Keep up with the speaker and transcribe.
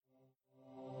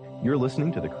You're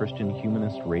listening to the Christian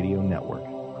Humanist Radio Network,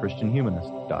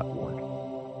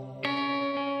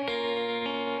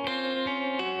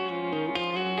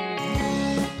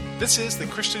 christianhumanist.org. This is the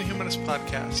Christian Humanist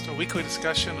Podcast, a weekly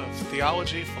discussion of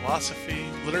theology, philosophy,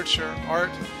 literature,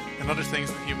 art, and other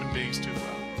things that human beings do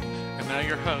well. And now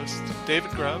your hosts,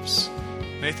 David Grubbs,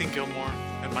 Nathan Gilmour,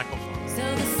 and Michial Farmer.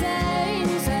 So the saying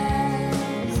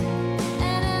says,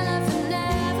 an elephant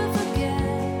never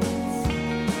forgets,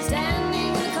 standing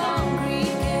in the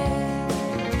concrete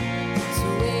gate,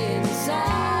 swaying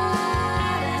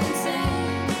sad and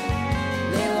insane.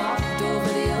 They walked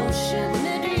over the ocean,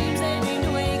 their dreams they dreamed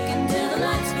awake, until the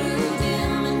lights grew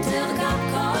dim, until the cop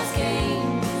cars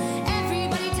came.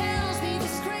 Everybody tells me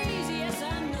this crazy, yes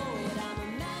I know it, I'm a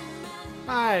man.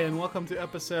 Hi, and welcome to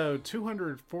episode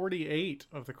 248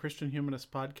 of the Christian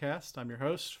Humanist Podcast. I'm your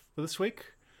host for this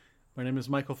week. My name is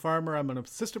Michial Farmer. I'm an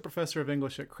assistant professor of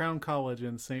English at Crown College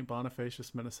in St.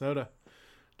 Bonifacius, Minnesota.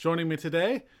 Joining me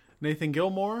today, Nathan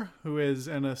Gilmour, who is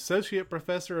an associate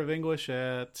professor of English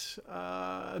at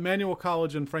Emmanuel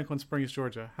College in Franklin Springs,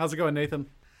 Georgia. How's it going, Nathan?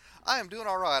 I am doing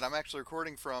all right. I'm actually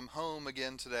recording from home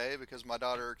again today because my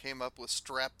daughter came up with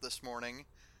strep this morning.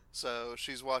 So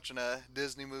she's watching a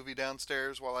Disney movie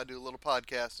downstairs while I do a little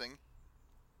podcasting.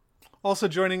 Also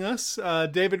joining us,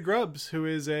 David Grubbs, who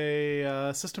is a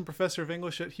assistant professor of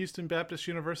English at Houston Baptist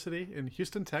University in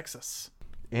Houston, Texas.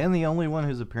 And the only one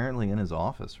who's apparently in his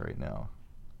office right now.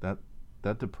 That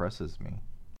depresses me.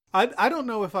 I don't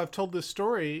know if I've told this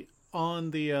story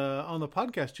on the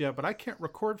podcast yet, but I can't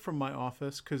record from my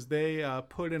office because they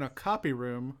put in a copy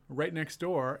room right next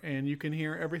door, and you can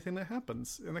hear everything that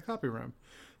happens in the copy room.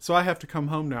 So I have to come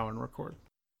home now and record.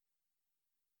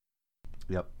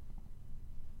 Yep.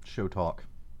 Show talk.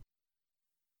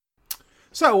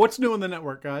 So what's new on the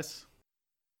network, guys?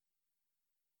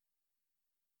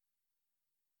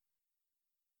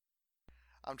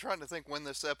 I'm trying to think when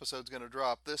this episode's going to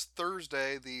drop. This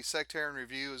Thursday, the Sectarian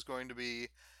Review is going to be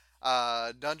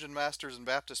Dungeon Masters and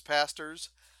Baptist Pastors,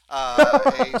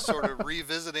 a sort of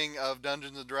revisiting of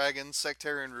Dungeons & Dragons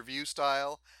Sectarian Review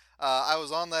style. I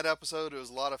was on that episode. It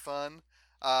was a lot of fun.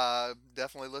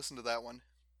 Definitely listen to that one.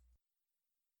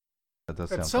 That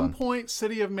does At sound some fun. point,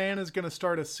 City of Man is going to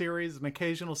start a series, an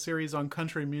occasional series on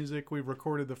country music. We've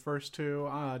recorded the first two.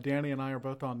 Danny and I are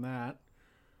both on that.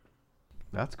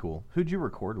 That's cool. Who'd you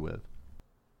record with?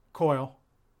 Coil.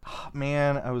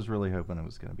 Man, I was really hoping it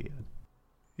was going to be Ed.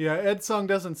 Yeah, Ed Sung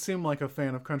doesn't seem like a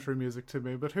fan of country music to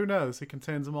me, but who knows? He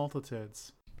contains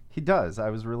multitudes. He does. I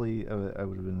would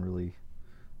have been really...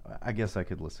 I guess I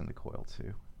could listen to Coil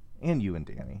too. And you and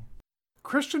Danny.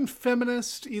 Christian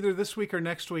Feminist, either this week or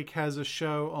next week, has a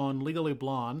show on Legally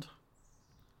Blonde.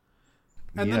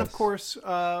 And then, of Yes. course,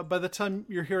 by the time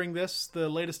you're hearing this, the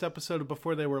latest episode of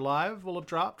Before They Were Live will have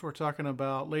dropped. We're talking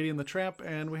about Lady and the Tramp,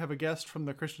 and we have a guest from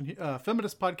the Christian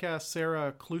Feminist podcast,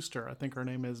 Sarah Klooster, I think her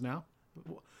name is now.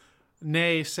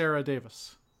 Nay, Sarah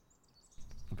Davis.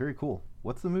 Very cool.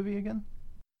 What's the movie again?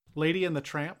 Lady and the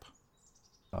Tramp.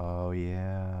 Oh,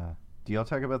 yeah. Do y'all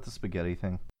talk about the spaghetti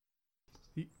thing?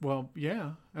 Well,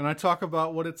 yeah. And I talk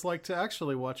about what it's like to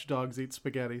actually watch dogs eat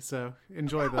spaghetti, so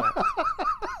enjoy that.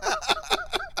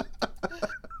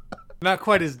 Not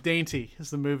quite as dainty as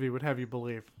the movie would have you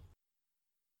believe.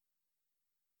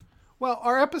 Well,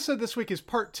 our episode this week is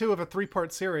part 2 of a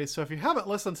 3-part series, so if you haven't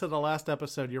listened to the last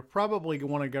episode, you're probably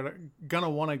gonna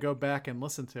want to go back and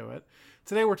listen to it.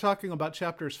 Today we're talking about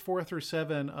chapters 4 through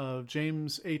 7 of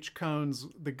James H. Cone's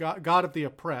The God of the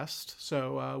Oppressed,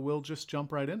 so we'll just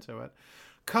jump right into it.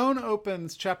 Cone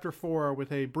opens chapter 4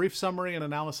 with a brief summary and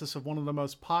analysis of one of the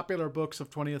most popular books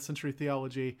of 20th century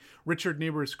theology, Richard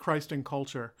Niebuhr's Christ and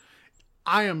Culture.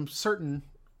 I am certain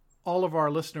all of our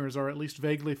listeners are at least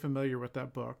vaguely familiar with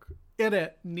that book. In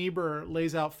it, Niebuhr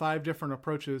lays out 5 different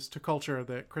approaches to culture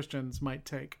that Christians might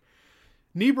take.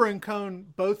 Niebuhr and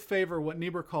Cone both favor what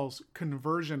Niebuhr calls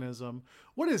conversionism.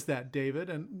 What is that, David?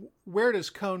 And where does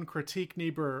Cone critique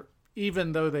Niebuhr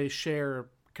even though they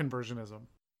share conversionism?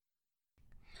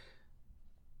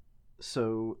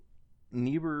 So,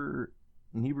 Niebuhr's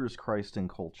Christ and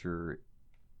Culture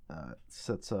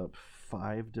sets up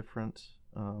 5 different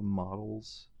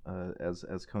models,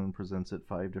 as Cone presents it,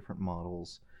 5 different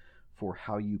models for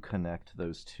how you connect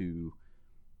those two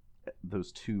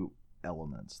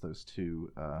elements, those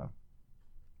two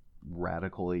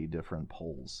radically different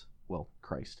poles. Well,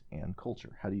 Christ and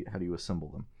culture. How do you assemble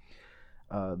them?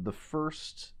 The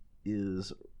first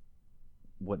is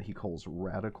what he calls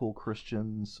radical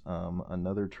Christians.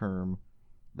 Another term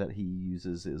that he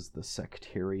uses is the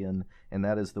sectarian, and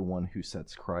that is the one who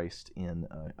sets Christ in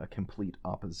a complete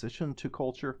opposition to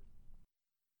culture.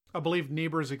 I believe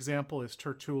Niebuhr's example is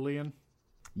Tertullian.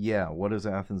 Yeah, what has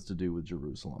Athens to do with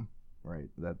Jerusalem? Right.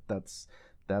 That's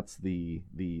the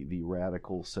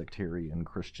radical sectarian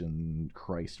Christian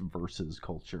Christ versus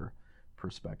culture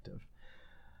perspective.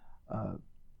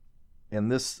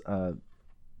 And this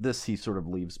he sort of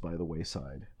leaves by the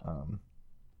wayside.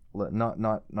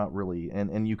 Not really,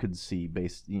 and you could see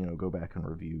go back and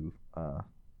review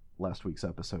last week's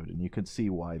episode, and you could see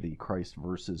why the Christ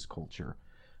versus culture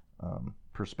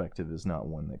perspective is not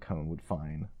one that Cone would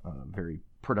find very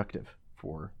productive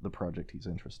for the project he's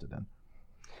interested in.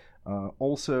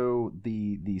 Also,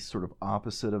 the sort of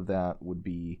opposite of that would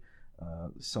be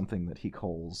something that he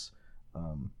calls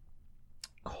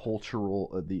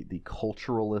cultural, the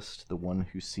culturalist, the one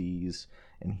who sees,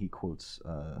 and he quotes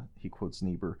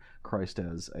Niebuhr, Christ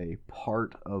as a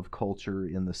part of culture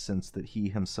in the sense that he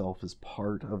himself is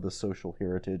part of the social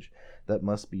heritage that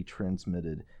must be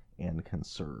transmitted and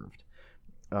conserved.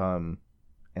 And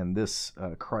this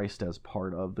Christ as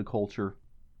part of the culture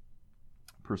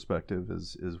perspective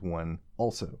is one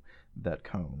also that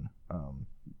Cone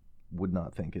would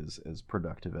not think is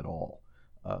productive at all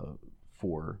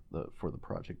for the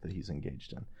project that he's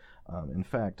engaged in. In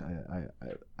fact,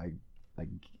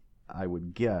 I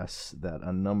would guess that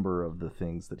a number of the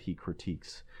things that he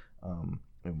critiques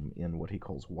in what he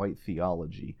calls white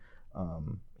theology,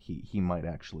 he might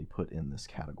actually put in this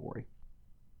category.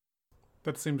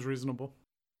 That seems reasonable.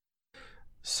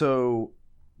 So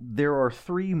there are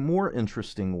three more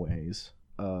interesting ways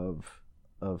of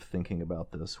thinking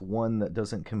about this. One that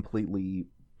doesn't completely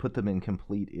put them in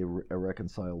complete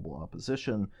irreconcilable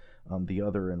opposition. The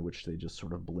other in which they just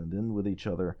sort of blend in with each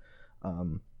other.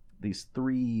 These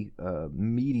three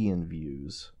median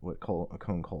views, what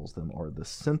Cone calls them, are the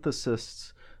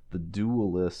synthesists, the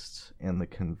dualists, and the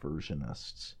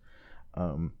conversionists.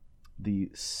 The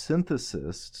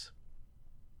synthesists,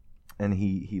 and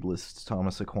he lists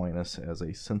Thomas Aquinas as a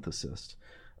synthesist,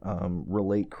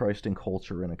 relate Christ and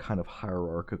culture in a kind of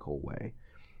hierarchical way.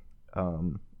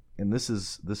 And this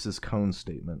is Cone's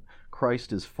statement.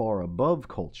 Christ is far above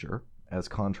culture, as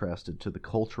contrasted to the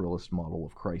culturalist model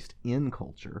of Christ in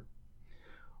culture.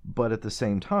 But at the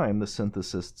same time, the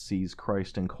synthesist sees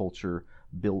Christ and culture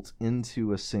built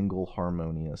into a single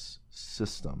harmonious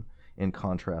system, in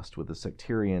contrast with the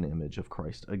sectarian image of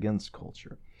Christ against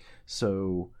culture.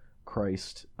 So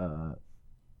Christ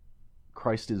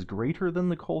is greater than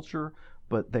the culture,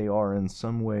 but they are in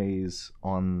some ways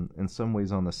on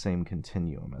the same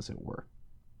continuum, as it were.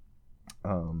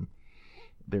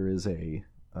 There is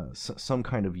some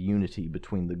kind of unity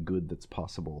between the good that's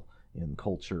possible in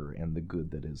culture and the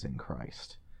good that is in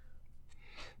Christ.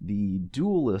 The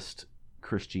dualist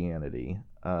Christianity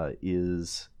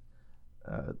is,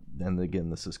 and again,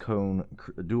 this is Cone,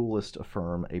 dualists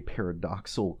affirm a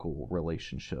paradoxical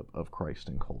relationship of Christ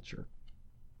and culture,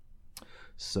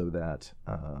 so that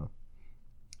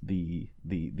the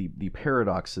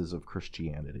paradoxes of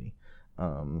Christianity,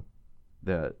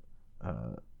 that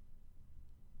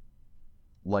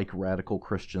like radical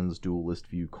Christians, dualists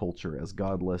view culture as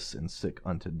godless and sick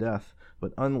unto death,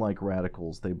 but unlike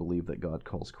radicals, they believe that God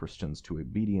calls Christians to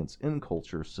obedience in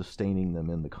culture, sustaining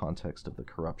them in the context of the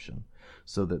corruption.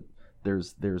 So that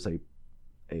there's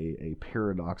a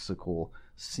paradoxical,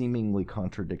 seemingly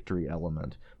contradictory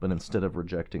element, but instead of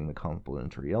rejecting the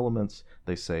complementary elements,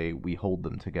 they say we hold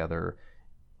them together.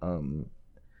 And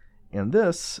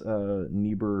this,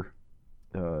 Niebuhr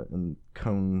and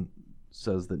Cone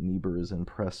says that Niebuhr is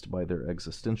impressed by their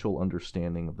existential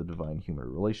understanding of the divine-human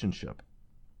relationship.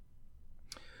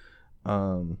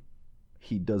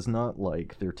 He does not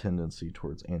like their tendency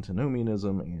towards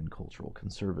antinomianism and cultural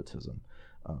conservatism,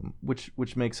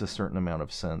 which makes a certain amount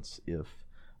of sense if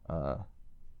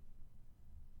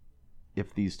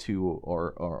these two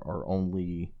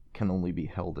can only be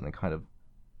held in a kind of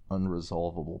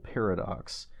unresolvable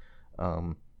paradox.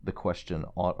 The question,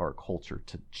 ought our culture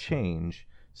to change,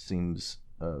 seems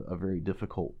a very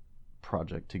difficult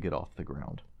project to get off the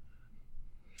ground.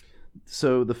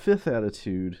 So the fifth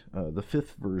attitude, the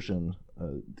fifth version,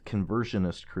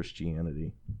 conversionist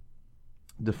Christianity,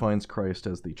 defines Christ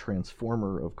as the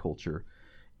transformer of culture,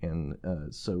 and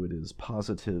so it is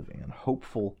positive and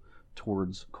hopeful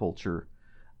towards culture.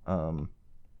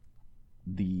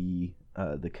 The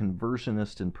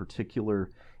conversionist in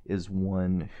particular is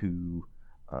one who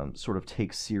sort of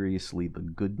takes seriously the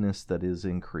goodness that is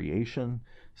in creation,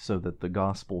 so that the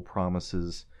gospel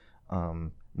promises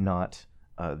not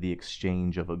the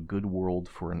exchange of a good world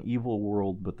for an evil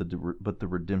world, but the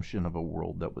redemption of a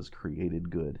world that was created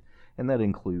good, and that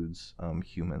includes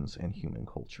humans and human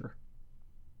culture.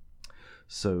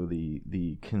 So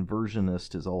the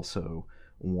conversionist is also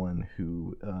one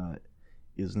who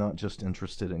is not just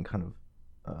interested in kind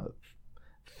of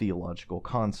theological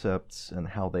concepts and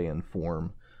how they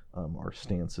inform our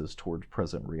stances towards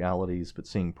present realities, but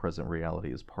seeing present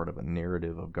reality as part of a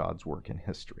narrative of God's work in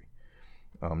history.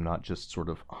 Not just sort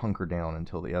of hunker down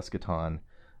until the eschaton,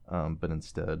 but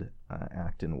instead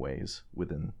act in ways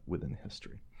within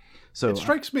history. So it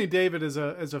strikes me, David, as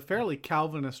a fairly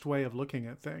Calvinist way of looking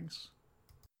at things.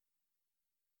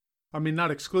 I mean,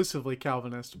 not exclusively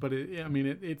Calvinist, but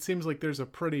it seems like there's a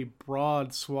pretty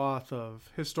broad swath of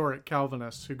historic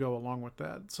Calvinists who go along with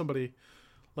that. Somebody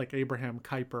like Abraham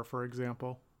Kuyper, for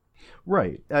example.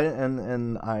 Right,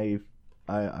 and I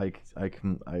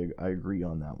agree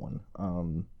on that one.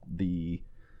 The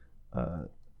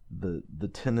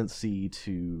tendency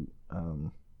to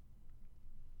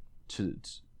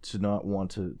not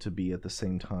want to be at the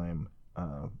same time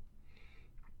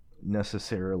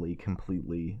necessarily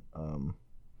completely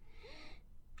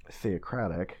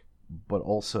theocratic, but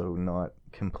also not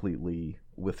completely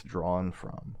withdrawn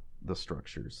from the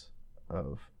structures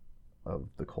of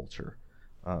the culture,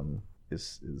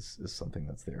 is something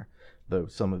that's there. Though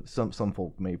some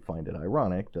folk may find it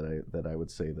ironic that I would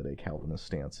say that a Calvinist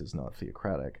stance is not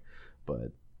theocratic,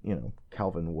 but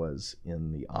Calvin was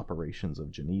in the operations of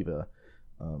Geneva,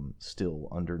 still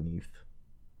underneath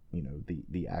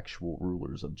the actual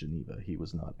rulers of Geneva. He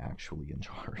was not actually in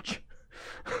charge.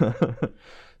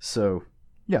 So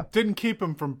yeah, didn't keep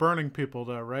him from burning people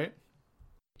though, right?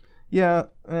 Yeah,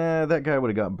 that guy would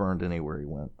have got burned anywhere he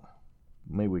went.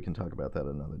 Maybe we can talk about that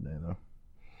another day,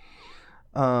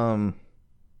 though.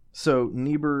 So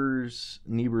Niebuhr's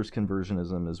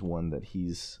conversionism is one that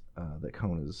that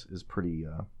Cohn is pretty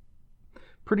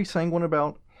sanguine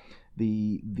about.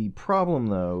 The problem,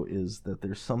 though, is that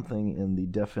there's something in the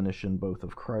definition both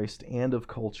of Christ and of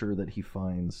culture that he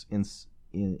finds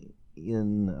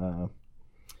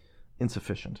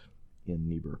insufficient in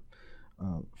Niebuhr.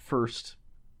 First.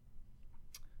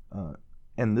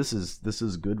 And this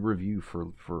is good review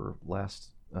for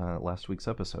last week's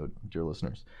episode, dear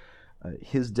listeners.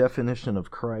 His definition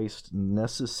of Christ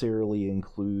necessarily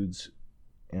includes,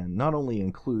 and not only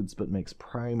includes, but makes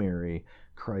primary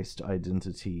Christ's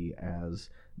identity as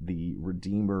the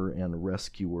Redeemer and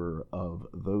Rescuer of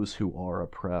those who are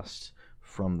oppressed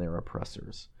from their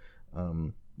oppressors.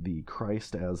 The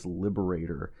Christ as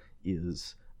Liberator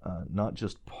is not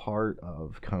just part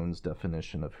of Cohn's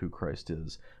definition of who Christ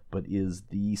is, but is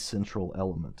the central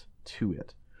element to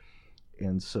it.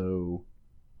 And so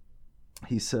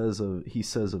he says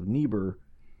of Niebuhr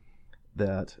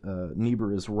that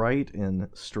Niebuhr is right in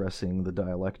stressing the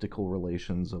dialectical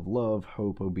relations of love,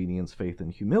 hope, obedience, faith,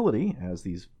 and humility, as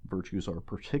these virtues are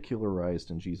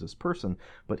particularized in Jesus' person,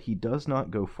 but he does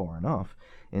not go far enough.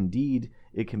 Indeed,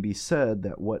 it can be said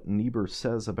that what Niebuhr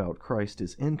says about Christ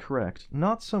is incorrect,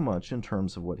 not so much in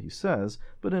terms of what he says,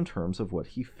 but in terms of what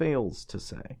he fails to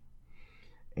say.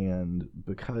 And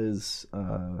because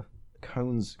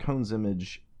Cohn's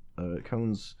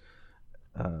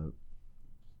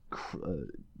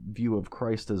view of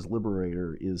Christ as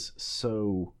liberator is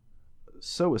so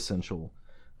essential,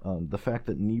 the fact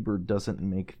that Niebuhr doesn't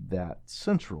make that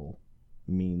central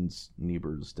means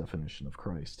Niebuhr's definition of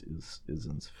Christ is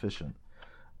insufficient.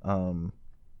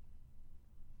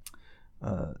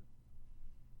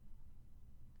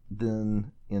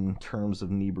 Then, in terms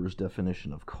of Niebuhr's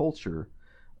definition of culture,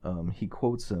 he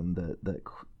quotes him that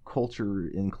culture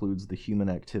includes the human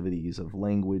activities of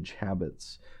language,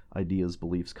 habits, ideas,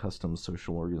 beliefs, customs,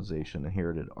 social organization,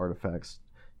 inherited artifacts,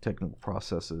 technical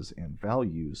processes, and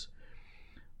values.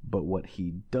 But what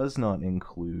he does not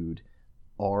include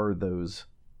are those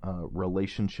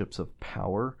relationships of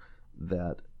power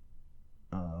that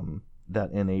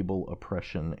enable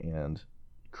oppression and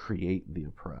create the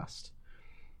oppressed.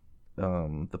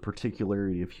 The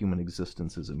particularity of human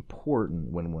existence is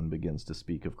important when one begins to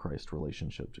speak of Christ's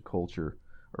relationship to culture,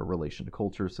 or relation to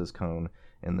culture, says Cohn,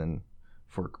 and then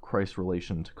for Christ's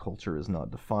relation to culture is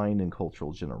not defined in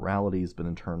cultural generalities, but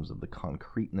in terms of the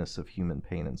concreteness of human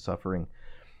pain and suffering.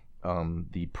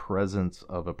 The presence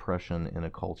of oppression in a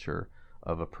culture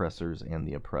of oppressors and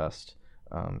the oppressed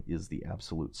is the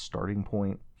absolute starting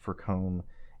point for Cohn,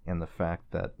 and the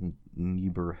fact that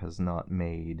Niebuhr has not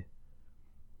made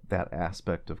that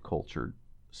aspect of culture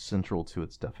central to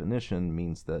its definition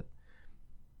means that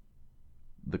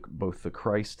both the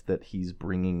Christ that he's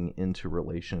bringing into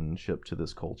relationship to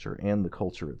this culture and the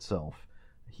culture itself,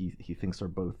 he thinks are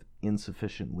both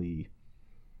insufficiently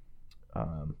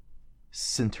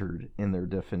centered in their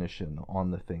definition on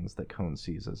the things that Cohn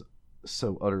sees as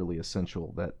so utterly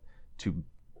essential that to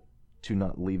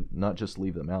not just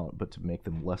leave them out, but to make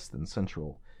them less than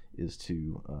central is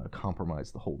to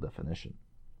compromise the whole definition.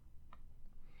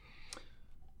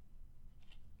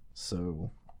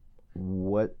 So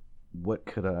what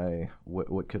could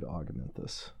augment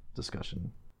this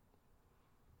discussion?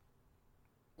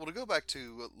 Well, to go back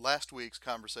to last week's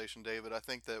conversation, David, I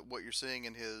think that what you're seeing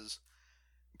in his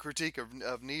critique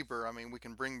of Niebuhr, I mean, we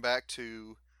can bring back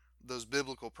to those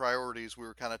biblical priorities we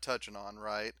were kind of touching on,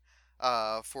 right?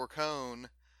 For Cone,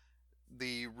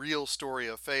 the real story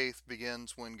of faith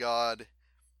begins when God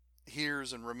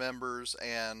hears and remembers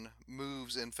and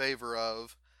moves in favor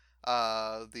of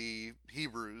the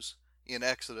Hebrews in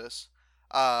Exodus.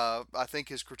 I think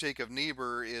his critique of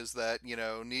Niebuhr is that,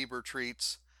 Niebuhr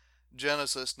treats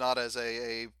Genesis not as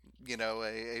a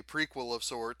prequel of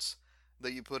sorts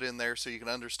that you put in there so you can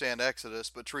understand Exodus,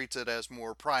 but treats it as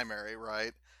more primary,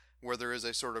 right? Where there is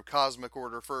a sort of cosmic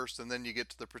order first and then you get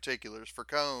to the particulars. For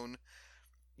Cone,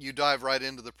 you dive right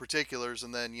into the particulars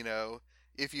and then,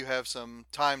 if you have some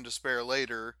time to spare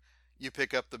later, you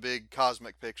pick up the big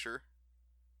cosmic picture.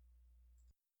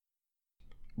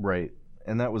 Right.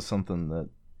 And that was something that,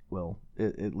 well,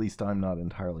 at least I'm not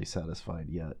entirely satisfied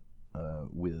yet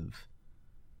with.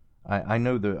 I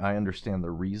know that I understand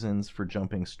the reasons for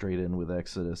jumping straight in with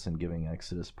Exodus and giving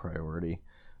Exodus priority,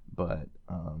 but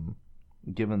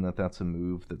given that that's a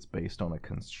move that's based on a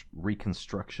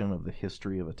reconstruction of the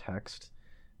history of a text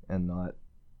and not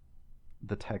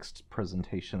the text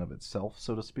presentation of itself,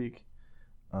 so to speak,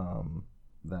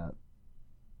 that's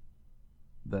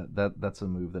a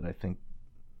move that I think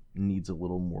needs a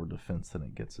little more defense than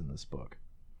it gets in this book.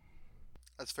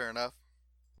 That's fair enough.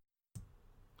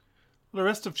 The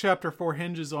rest of chapter 4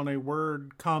 hinges on a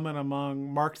word common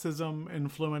among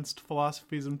Marxism-influenced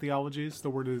philosophies and theologies. The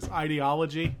word is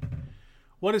ideology.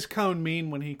 What does Cone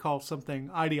mean when he calls something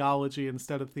ideology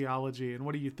instead of theology, and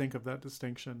what do you think of that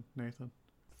distinction, Nathan?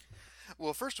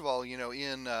 Well, first of all,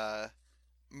 in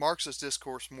Marxist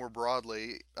discourse more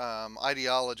broadly,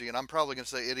 ideology, and I'm probably going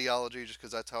to say ideology just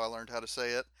because that's how I learned how to say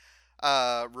it,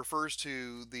 refers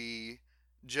to the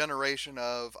generation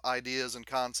of ideas and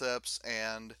concepts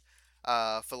and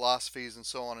philosophies and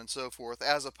so on and so forth,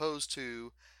 as opposed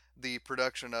to the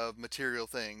production of material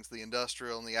things, the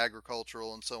industrial and the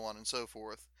agricultural and so on and so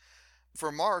forth.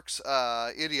 For Marx,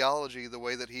 ideology, the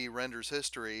way that he renders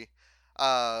history,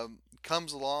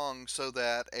 comes along so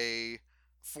that a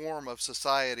form of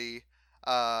society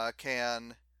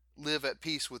can live at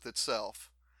peace with itself.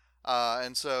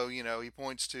 And so, he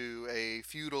points to a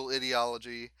feudal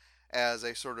ideology as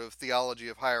a sort of theology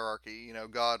of hierarchy.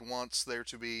 God wants there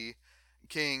to be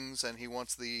kings, and he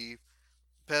wants the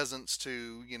peasants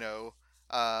to,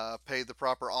 pay the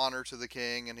proper honor to the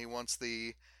king, and he wants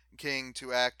the king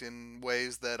to act in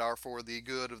ways that are for the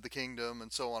good of the kingdom,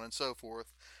 and so on and so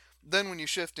forth. Then when you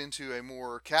shift into a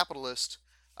more capitalist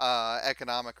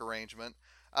economic arrangement,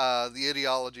 the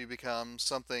ideology becomes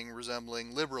something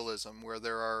resembling liberalism, where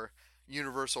there are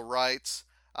universal rights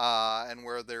and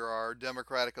where there are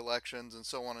democratic elections and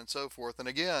so on and so forth. And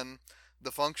again,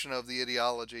 the function of the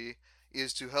ideology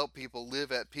is to help people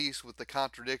live at peace with the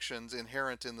contradictions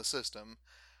inherent in the system.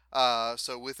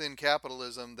 So within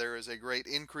capitalism, there is a great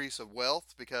increase of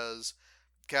wealth because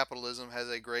capitalism has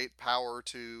a great power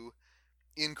to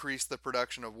increase the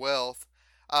production of wealth.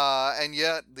 And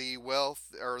yet the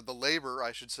wealth, or the labor,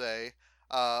 I should say,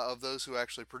 of those who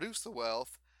actually produce the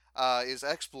wealth is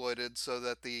exploited so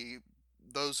that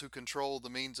those who control the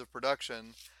means of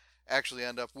production actually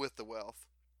end up with the wealth.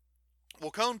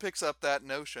 Well, Cone picks up that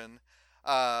notion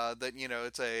that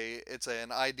it's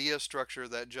an idea structure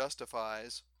that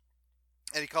justifies,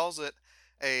 and he calls it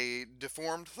a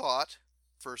deformed thought,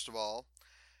 first of all,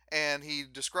 and he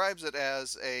describes it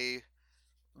as a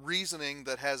reasoning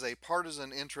that has a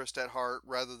partisan interest at heart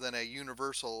rather than a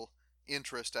universal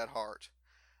interest at heart.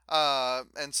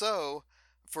 And so,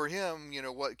 for him,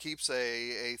 what keeps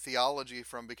a theology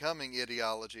from becoming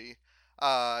ideology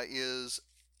is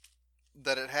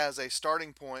that it has a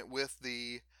starting point with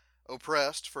the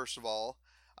oppressed, first of all,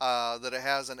 that it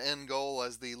has an end goal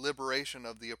as the liberation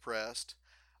of the oppressed,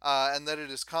 and that it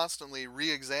is constantly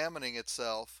re-examining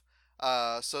itself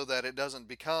so that it doesn't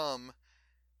become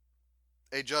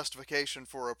a justification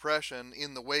for oppression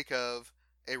in the wake of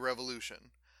a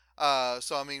revolution.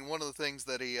 So, I mean, one of the things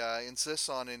that he insists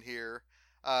on in here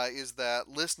is that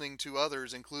listening to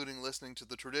others, including listening to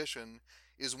the tradition,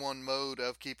 is one mode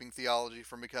of keeping theology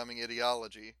from becoming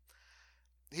ideology.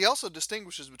 He also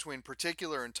distinguishes between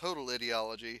particular and total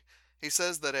ideology. He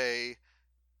says that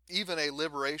even a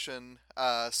liberation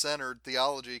centered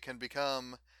theology can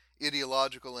become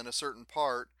ideological in a certain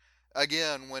part,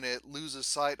 again, when it loses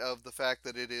sight of the fact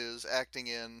that it is acting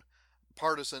in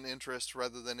partisan interest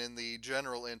rather than in the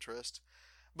general interest.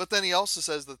 But then he also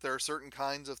says that there are certain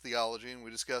kinds of theology, and we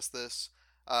discussed this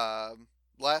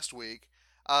last week,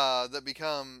 that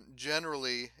become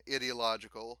generally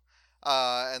ideological.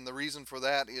 And the reason for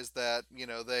that is that,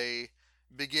 they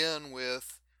begin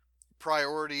with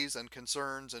priorities and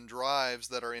concerns and drives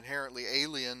that are inherently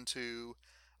alien to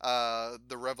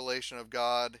the revelation of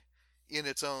God in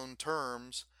its own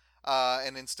terms,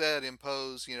 and instead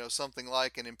impose, something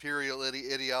like an imperial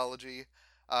ideology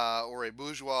or a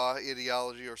bourgeois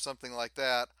ideology or something like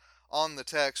that on the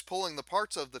text, pulling the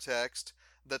parts of the text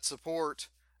that support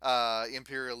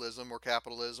imperialism or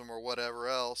capitalism or whatever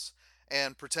else,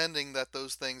 and pretending that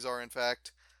those things are in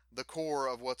fact the core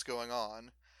of what's going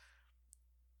on.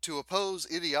 To oppose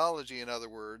ideology, in other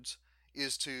words,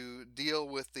 is to deal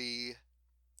with the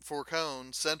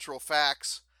foregone central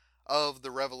facts of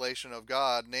the revelation of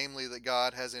God, namely that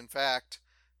God has in fact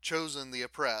chosen the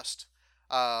oppressed.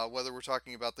 Whether we're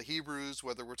talking about the Hebrews,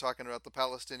 whether we're talking about the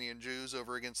Palestinian Jews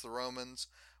over against the Romans,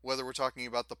 whether we're talking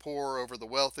about the poor over the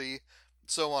wealthy,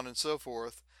 so on and so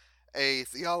forth. A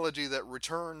theology that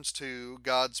returns to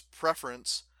God's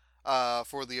preference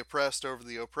for the oppressed over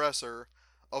the oppressor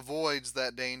avoids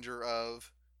that danger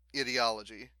of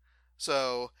ideology.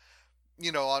 So,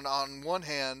 on one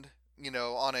hand,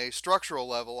 on a structural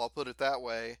level, I'll put it that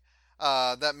way,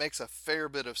 that makes a fair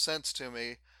bit of sense to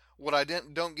me. What I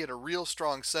don't get a real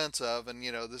strong sense of, and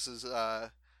this is, I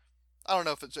don't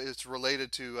know if it's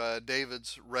related to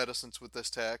David's reticence with this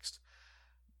text,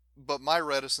 but my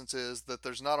reticence is that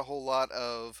there's not a whole lot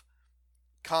of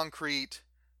concrete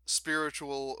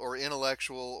spiritual or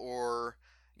intellectual or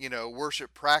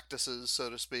worship practices, so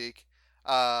to speak,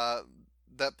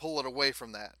 that pull it away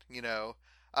from that.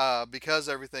 Because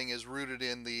everything is rooted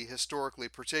in the historically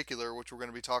particular, which we're going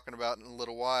to be talking about in a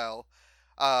little while.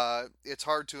 It's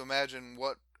hard to imagine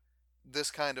what this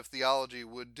kind of theology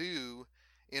would do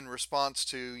in response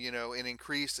to an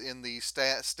increase in the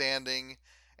standing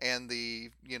and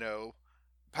the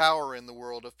power in the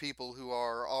world of people who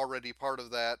are already part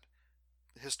of that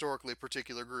historically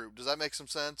particular group. Does that make some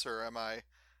sense, or am I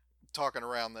talking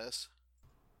around this?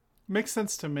 Makes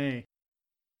sense to me.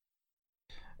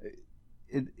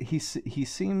 He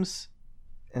seems,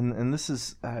 and this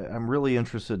is, I'm really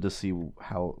interested to see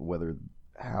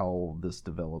how this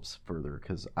develops further,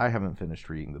 because I haven't finished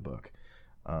reading the book.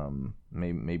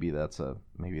 Maybe that's a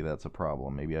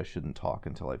problem. Maybe I shouldn't talk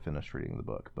until I finish reading the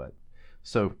book. But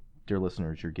so, dear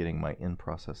listeners, you're getting my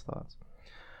in-process thoughts.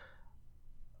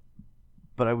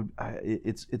 But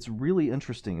it's really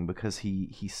interesting because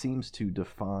he seems to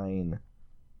define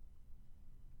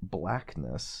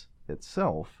blackness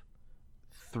itself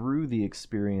through the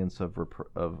experience of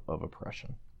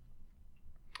oppression.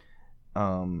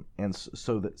 And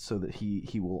so that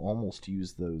he will almost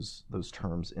use those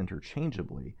terms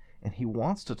interchangeably, and he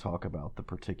wants to talk about the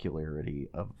particularity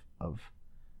of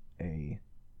a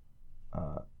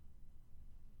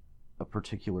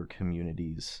particular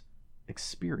community's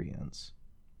experience.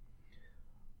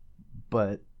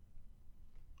 But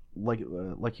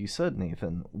like you said,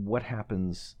 Nathan, what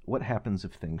happens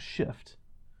if things shift,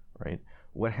 right?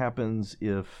 What happens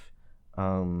if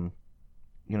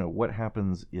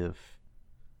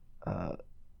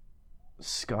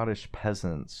Scottish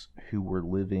peasants who were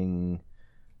living,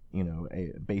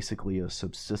 basically a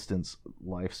subsistence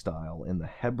lifestyle in the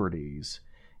Hebrides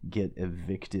get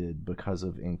evicted because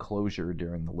of enclosure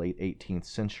during the late 18th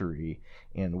century,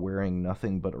 and wearing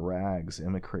nothing but rags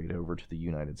immigrate over to the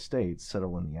United States,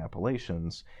 settle in the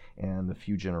Appalachians, and a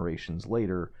few generations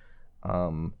later,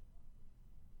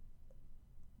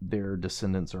 their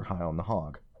descendants are high on the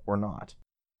hog, or not.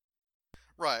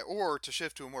 Right, or to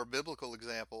shift to a more biblical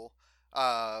example,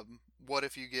 what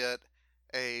if you get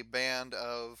a band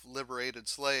of liberated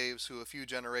slaves who a few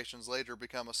generations later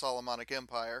become a Solomonic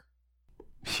Empire?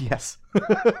 Yes.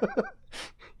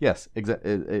 Yes,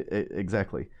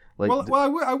 exactly.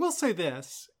 I will say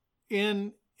this.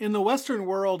 In the Western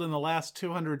world in the last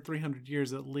 200, 300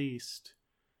 years at least,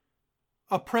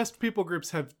 oppressed people groups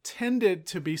have tended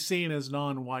to be seen as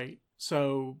non-white.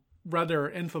 So rather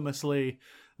infamously,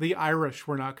 the Irish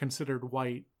were not considered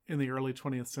white in the early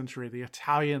 20th century. The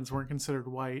Italians weren't considered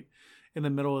white in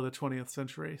the middle of the 20th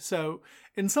century. So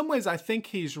in some ways, I think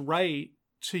he's right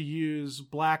to use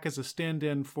black as a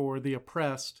stand-in for the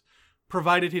oppressed,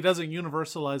 provided he doesn't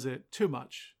universalize it too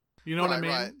much. You know what I mean?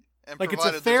 Right. And like it's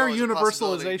a fair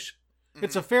universalization. Mm-hmm.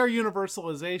 It's a fair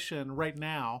universalization right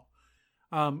now,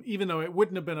 even though it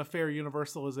wouldn't have been a fair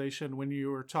universalization when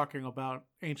you were talking about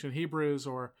ancient Hebrews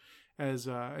or, as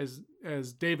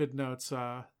David notes,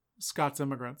 Scots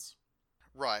immigrants.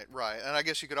 Right. And I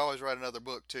guess you could always write another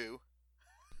book too.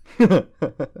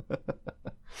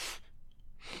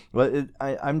 Well,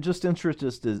 I'm just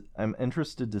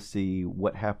interested to see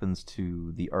what happens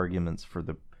to the arguments for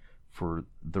the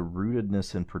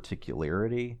rootedness and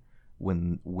particularity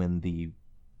when the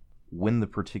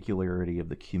particularity of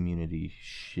the community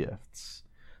shifts.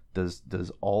 Does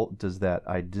that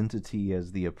identity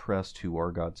as the oppressed who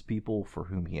are God's people for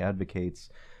whom he advocates,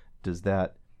 does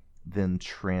that then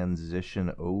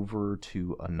transition over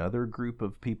to another group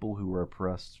of people who are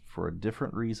oppressed for a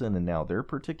different reason, and now their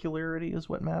particularity is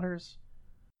what matters?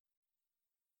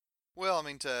 Well, I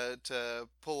mean, to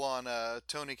pull on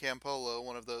Tony Campolo,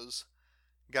 one of those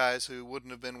guys who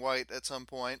wouldn't have been white at some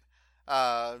point,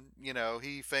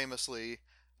 he famously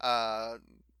uh,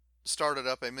 started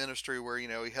up a ministry where, he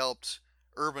helped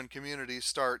urban communities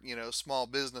start, small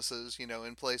businesses,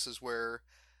 in places where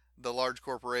the large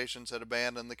corporations had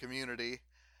abandoned the community.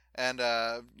 And,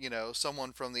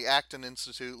 someone from the Acton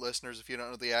Institute, listeners, if you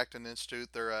don't know the Acton Institute,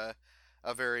 they're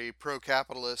a very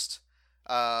pro-capitalist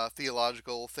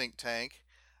theological think tank.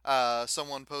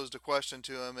 Someone posed a question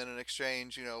to him in an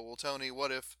exchange, well, Tony,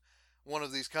 what if one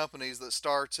of these companies that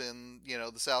starts in,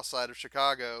 the south side of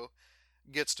Chicago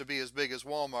gets to be as big as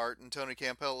Walmart? And Tony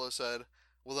Campello said,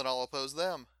 well, then I'll oppose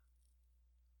them.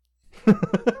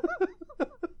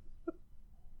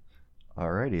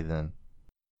 Alrighty then.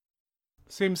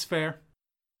 Seems fair.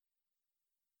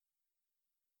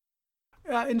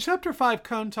 In Chapter 5,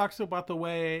 Cone talks about the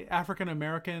way African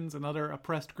Americans and other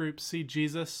oppressed groups see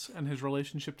Jesus and his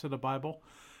relationship to the Bible.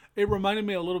 It reminded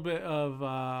me a little bit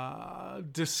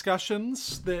of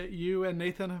discussions that you and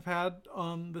Nathan have had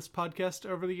on this podcast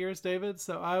over the years, David.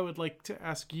 So I would like to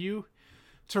ask you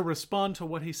to respond to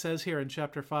what he says here in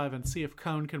Chapter 5 and see if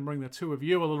Cone can bring the two of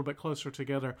you a little bit closer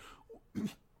together.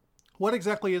 What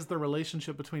exactly is the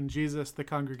relationship between Jesus, the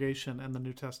congregation, and the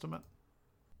New Testament?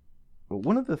 Well,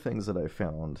 one of the things that I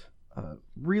found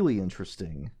really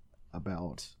interesting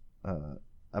about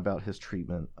his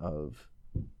treatment of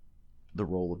the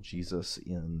role of Jesus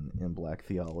in Black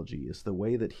theology is the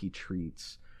way that he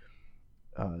treats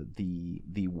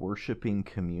the worshiping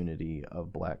community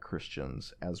of Black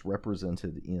Christians as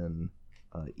represented in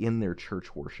their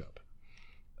church worship,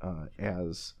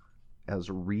 as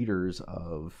readers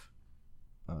of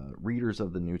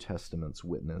the New Testament's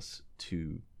witness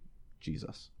to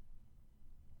Jesus.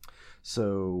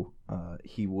 So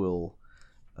he will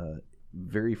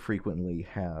very frequently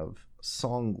have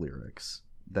song lyrics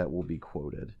that will be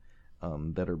quoted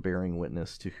that are bearing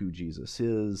witness to who Jesus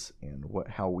is and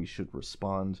how we should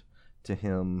respond to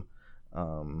him,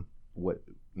 what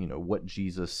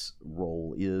Jesus'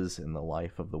 role is in the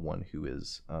life of the one who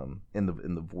is in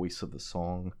the voice of the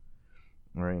song,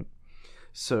 right?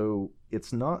 So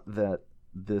it's not that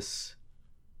this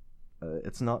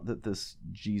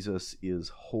Jesus is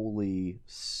wholly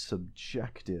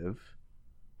subjective,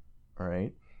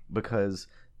 right? Because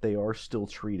they are still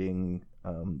treating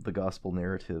the gospel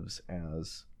narratives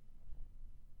as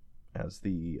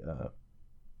the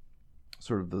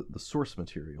sort of the source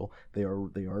material. They are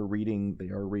reading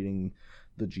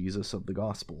the Jesus of the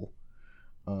gospel,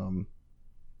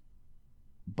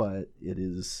 but it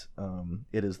is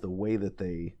the way that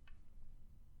they,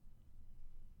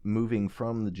 moving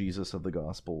from the Jesus of the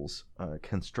Gospels,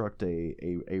 construct a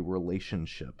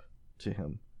relationship to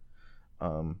him.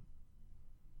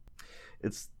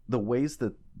 It's the ways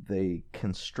that they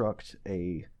construct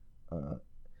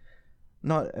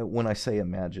not when I say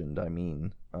imagined, I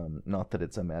mean not that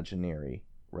it's imaginary,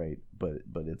 right? But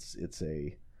it's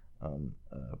a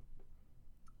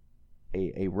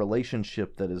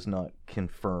relationship that is not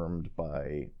confirmed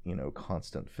by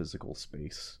constant physical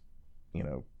space,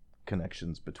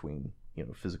 connections between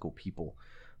physical people,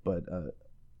 but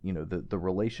the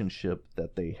relationship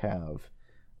that they have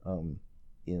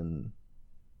in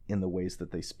the ways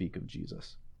that they speak of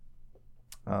Jesus.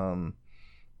 That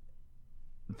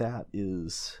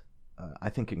is I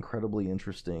think incredibly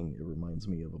interesting. It reminds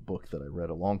me of a book that I read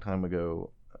a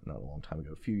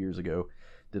few years ago.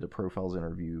 Did a profiles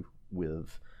interview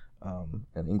with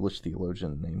an English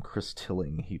theologian named Chris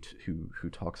Tilling, who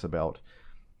talks about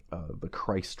the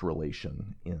Christ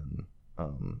relation in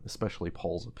especially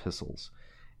Paul's epistles,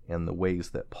 and the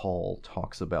ways that Paul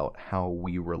talks about how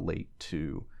we relate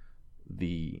to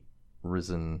the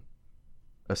risen,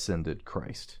 ascended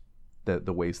Christ, that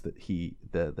the ways that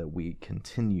that we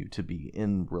continue to be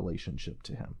in relationship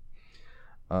to him,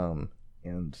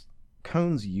 and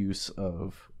Cone's use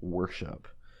of worship,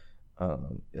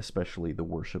 especially the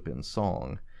worship in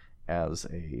song, as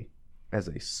a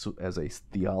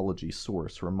theology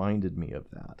source, reminded me of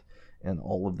that, and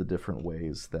all of the different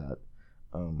ways that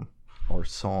our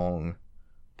song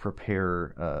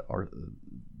prepare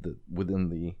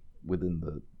within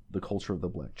the culture of the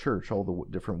Black church, all the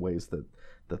different ways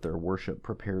that their worship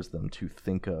prepares them to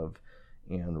think of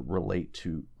and relate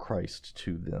to Christ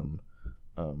to them,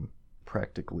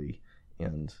 practically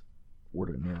and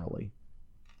ordinarily.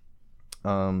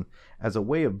 As a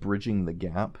way of bridging the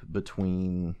gap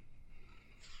between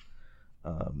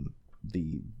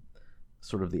the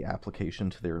sort of the application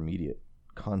to their immediate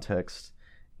context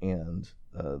and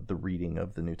the reading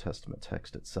of the New Testament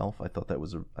text itself, I thought that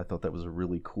was a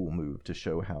really cool move to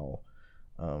show how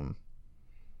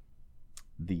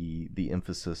the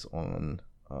emphasis on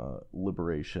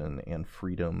liberation and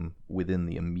freedom within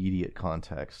the immediate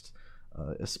context,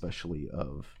 especially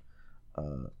of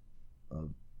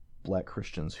Black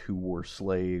Christians who were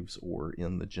slaves or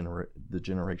in the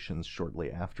generations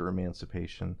shortly after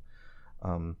emancipation,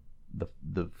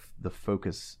 the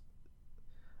focus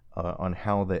on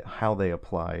how they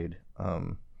applied,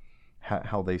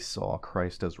 how they saw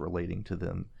Christ as relating to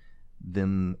them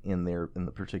in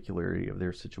the particularity of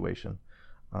their situation.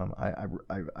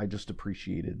 I just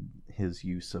appreciated his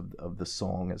use of the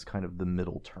song as kind of the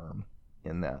middle term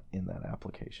in that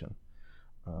application,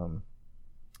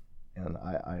 and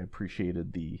I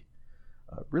appreciated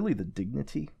really the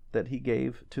dignity that he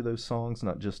gave to those songs,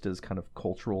 not just as kind of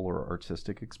cultural or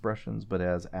artistic expressions, but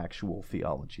as actual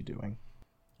theology doing.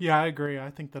 Yeah, I agree.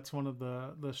 I think that's one of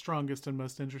the strongest and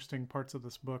most interesting parts of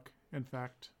this book, in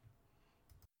fact.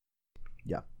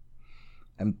 Yeah.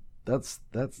 And that's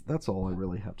all I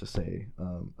really have to say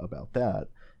about that,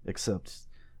 except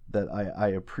that I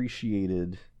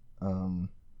appreciated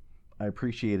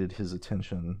his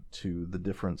attention to the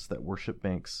difference that worship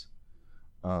makes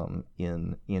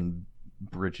in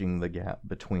bridging the gap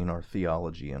between our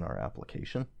theology and our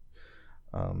application.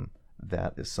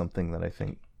 That is something that I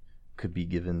think could be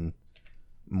given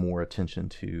more attention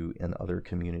to in other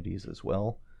communities as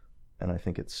well, and I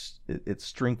think it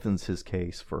strengthens his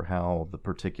case for how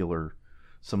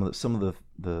some of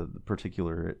the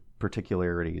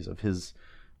particularities of his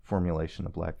formulation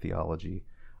of Black theology,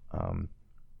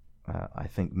 I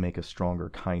think, make a stronger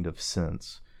kind of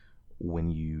sense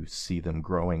when you see them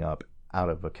growing up out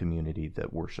of a community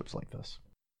that worships like this.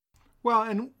 Well,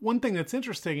 and one thing that's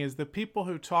interesting is the people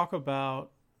who talk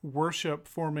about worship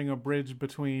forming a bridge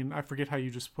between, I forget how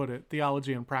you just put it,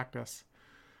 theology and practice,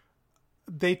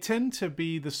 they tend to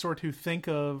be the sort who think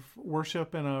of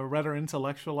worship in a rather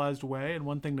intellectualized way. And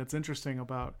one thing that's interesting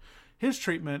about his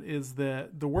treatment is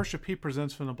that the worship he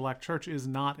presents from the Black church is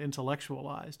not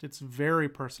intellectualized. It's very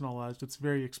personalized. It's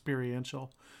very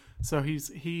experiential. So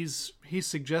he's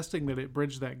suggesting that it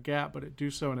bridge that gap, but it do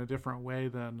so in a different way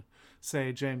than,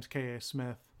 say, James K.A.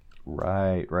 Smith.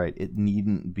 Right. It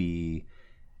needn't be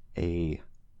a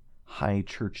high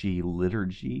churchy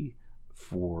liturgy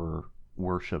for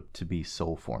worship to be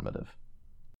soul formative.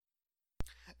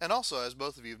 And also, as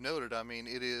both of you have noted, I mean,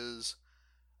 it is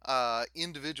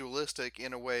individualistic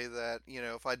in a way that,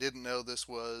 if I didn't know this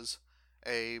was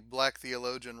a Black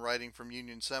theologian writing from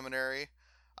Union Seminary,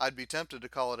 I'd be tempted to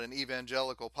call it an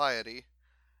evangelical piety,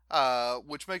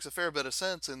 which makes a fair bit of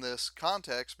sense in this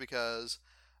context because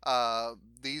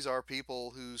these are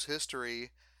people whose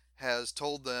history has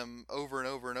told them over and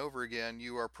over and over again,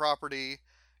 you are property,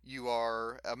 you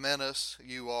are a menace,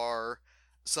 you are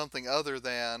something other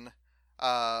than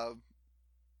on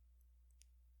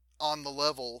the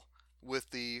level with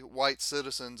the white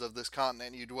citizens of this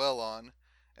continent you dwell on.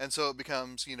 And so it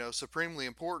becomes, supremely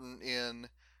important in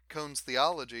Cone's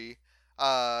theology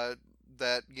that,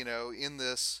 in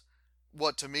this,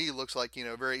 what to me looks like,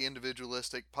 very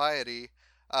individualistic piety,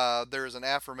 there is an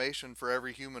affirmation for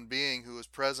every human being who is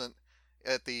present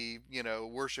at the,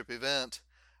 worship event,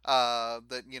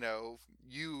 that,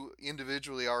 you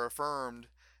individually are affirmed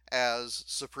as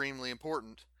supremely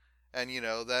important. And,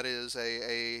 that is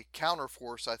a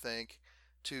counterforce, I think,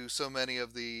 to so many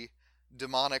of the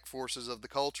demonic forces of the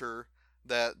culture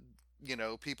that,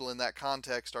 people in that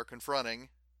context are confronting.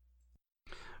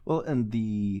 Well, and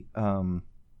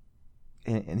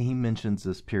and he mentions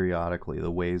this periodically,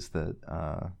 the ways that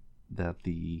that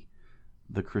the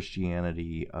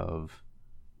Christianity of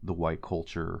the white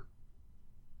culture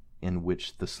in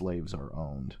which the slaves are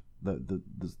owned,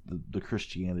 the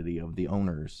Christianity of the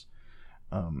owners,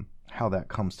 how that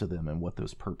comes to them and what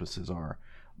those purposes are.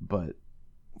 But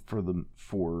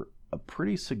for a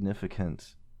pretty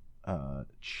significant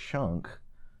chunk,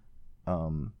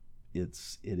 it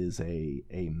is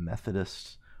a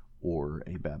Methodist or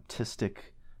a Baptistic,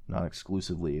 not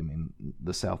exclusively. I mean,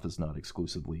 the South is not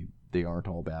exclusively, they aren't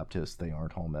all Baptists, they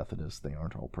aren't all Methodists, they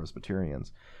aren't all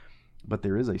Presbyterians, but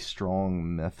there is a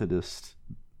strong Methodist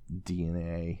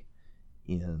DNA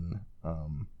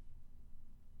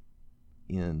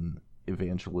in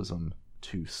evangelism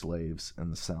to slaves in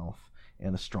the South,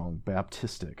 and a strong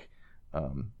Baptistic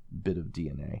bit of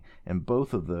DNA, and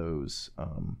both of those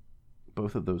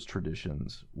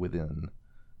traditions within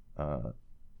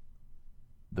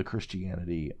the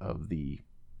Christianity of the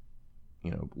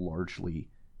largely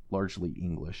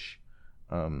English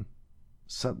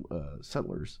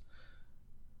settlers.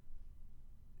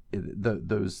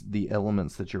 The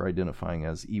elements that you're identifying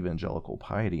as evangelical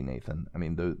piety, Nathan, I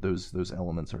mean, those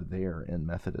elements are there in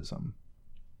Methodism.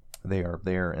 They are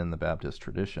there in the Baptist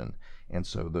tradition, and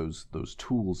so those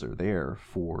tools are there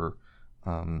for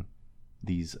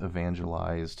these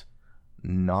evangelized,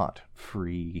 not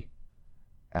free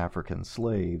African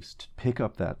slaves to pick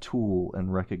up that tool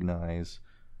and recognize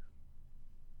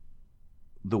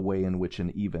the way in which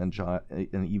an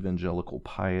evangelical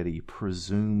piety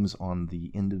presumes on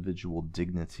the individual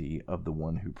dignity of the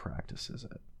one who practices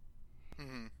it.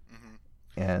 Mm-hmm, mm-hmm.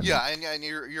 And yeah, and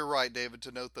you're right, David,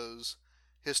 to note those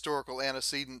historical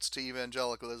antecedents to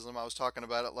evangelicalism. I was talking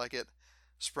about it like it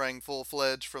sprang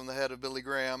full-fledged from the head of Billy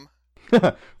Graham.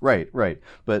 Right.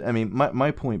 But I mean,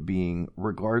 my point being,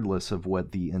 regardless of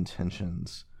what the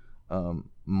intentions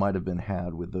might have been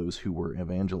had with those who were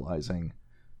evangelizing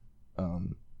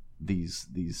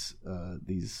this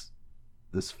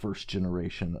first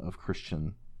generation of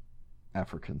Christian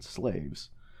African slaves,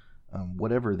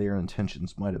 whatever their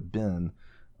intentions might have been,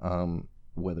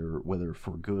 whether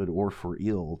for good or for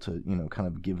ill, to kind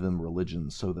of give them religion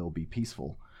so they'll be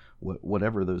peaceful,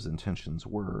 whatever those intentions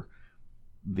were,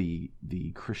 the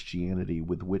Christianity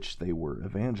with which they were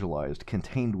evangelized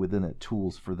contained within it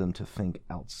tools for them to think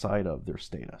outside of their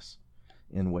status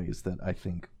in ways that I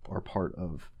think are part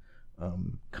of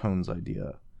Cone's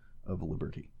idea of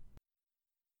liberty.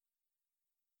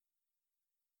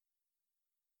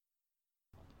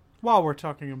 While we're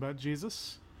talking about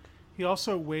Jesus, he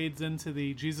also wades into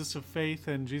the Jesus of faith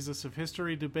and Jesus of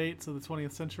history debates of the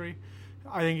 20th century.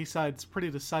 I think he sides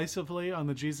pretty decisively on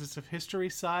the Jesus of history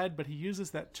side, but he uses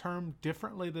that term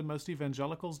differently than most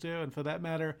evangelicals do, and for that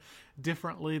matter,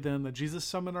 differently than the Jesus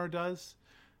Seminar does.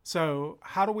 So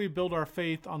how do we build our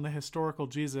faith on the historical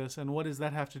Jesus, and what does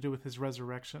that have to do with his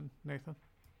resurrection, Nathan?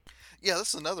 Yeah,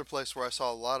 this is another place where I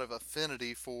saw a lot of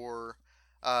affinity for,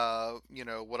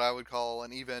 what I would call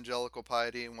an evangelical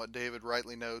piety, and what David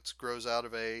rightly notes grows out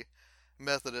of a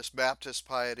Methodist Baptist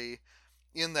piety,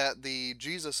 in that the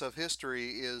Jesus of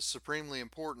history is supremely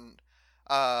important,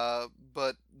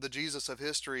 but the Jesus of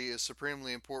history is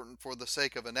supremely important for the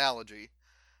sake of analogy.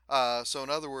 So in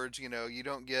other words, you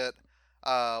don't get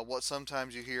what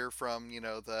sometimes you hear from,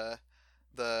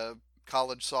 the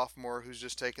college sophomore who's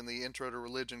just taken the intro to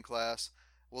religion class.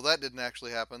 Well, that didn't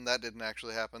actually happen. That didn't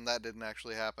actually happen. That didn't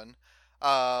actually happen.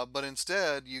 But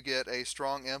instead, you get a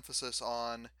strong emphasis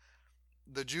on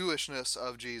the Jewishness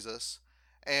of Jesus.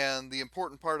 And the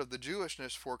important part of the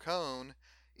Jewishness for Cone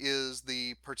is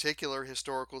the particular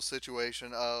historical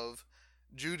situation of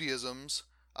Judaism's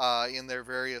in their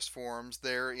various forms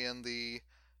there in the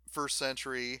first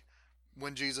century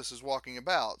when Jesus is walking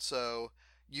about. So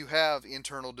you have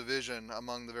internal division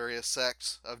among the various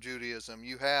sects of Judaism.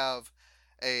 You have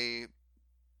a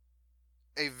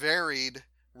varied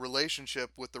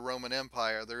relationship with the Roman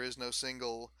Empire. There is no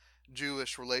single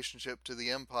Jewish relationship to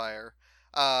the empire.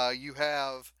 You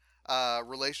have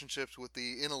relationships with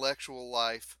the intellectual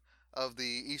life of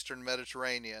the Eastern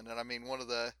Mediterranean, and I mean one of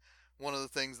the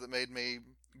things that made me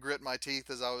grit my teeth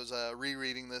as I was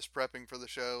rereading this, prepping for the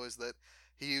show, is that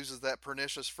he uses that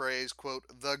pernicious phrase, quote,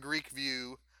 "the Greek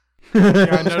view." Yeah,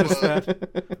 I noticed quote,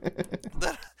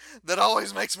 that. that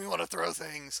always makes me want to throw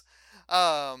things.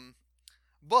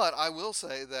 But I will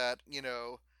say that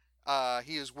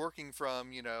he is working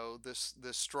from this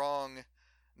strong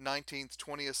 19th,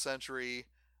 20th century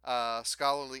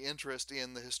scholarly interest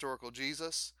in the historical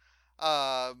Jesus,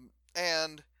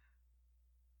 and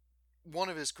one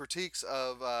of his critiques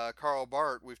of Karl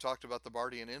Barth, we've talked about the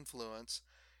Barthian influence,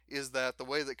 is that the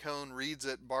way that Cone reads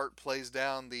it, Barth plays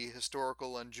down the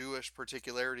historical and Jewish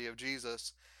particularity of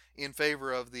Jesus in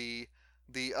favor of the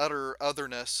utter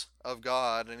otherness of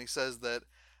God, and he says that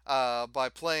by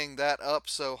playing that up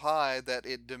so high that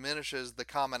it diminishes the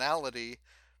commonality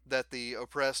that the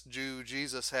oppressed Jew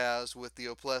Jesus has with the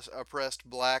oppressed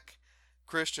black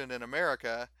Christian in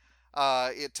America,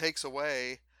 it takes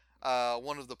away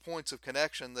one of the points of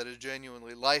connection that is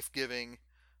genuinely life-giving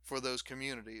for those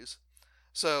communities.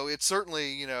 So it's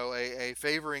certainly, a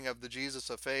favoring of the Jesus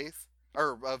of faith,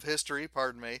 or of history,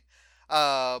 pardon me,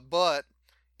 but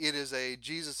it is a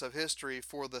Jesus of history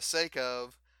for the sake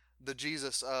of the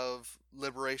Jesus of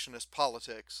liberationist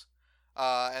politics.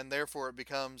 and therefore it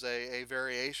becomes a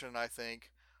variation, I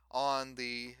think, on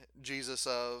the Jesus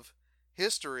of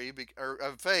history or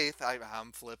of faith.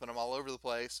 I'm flipping them all over the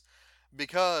place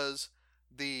because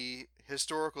the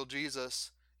historical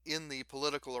Jesus in the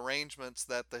political arrangements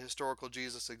that the historical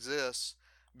Jesus exists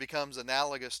becomes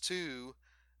analogous to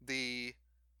the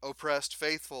oppressed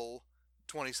faithful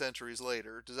 20 centuries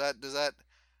later. Does that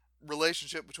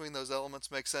relationship between those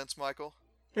elements make sense, Michael?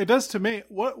 It does to me.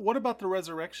 What about the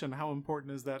resurrection? How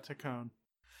important is that to Cone?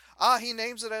 He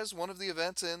names it as one of the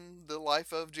events in the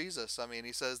life of Jesus. I mean,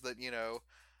 he says that,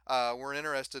 we're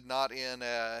interested not in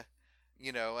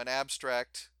an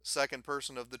abstract second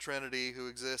person of the Trinity who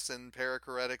exists in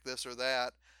perichoretic this or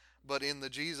that, but in the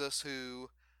Jesus who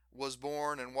was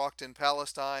born and walked in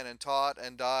Palestine and taught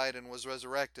and died and was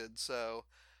resurrected. So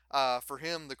for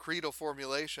him, the creedal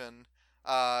formulation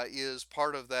is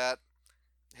part of that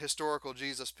historical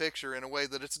Jesus picture in a way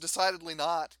that it's decidedly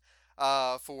not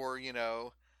for,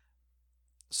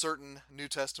 certain New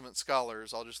Testament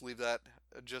scholars. I'll just leave that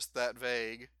just that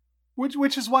vague.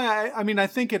 Which is why I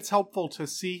think it's helpful to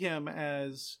see him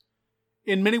as,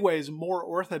 in many ways, more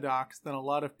orthodox than a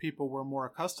lot of people were more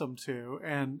accustomed to,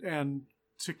 and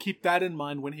to keep that in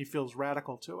mind when he feels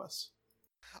radical to us.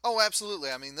 Oh,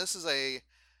 absolutely. I mean, this is a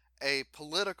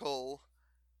political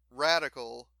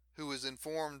radical who is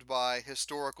informed by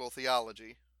historical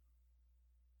theology.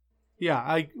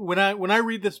 Yeah, when I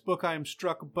read this book, I am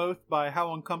struck both by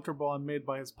how uncomfortable I'm made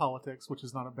by his politics, which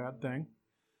is not a bad thing,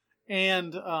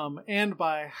 and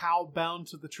by how bound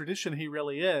to the tradition he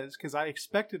really is, because I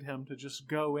expected him to just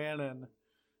go in and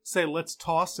say, let's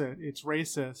toss it, it's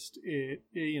racist,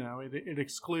 it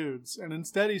excludes, and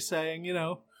instead he's saying,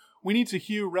 we need to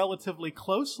hew relatively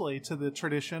closely to the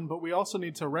tradition, but we also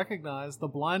need to recognize the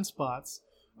blind spots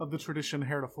of the tradition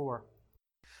heretofore.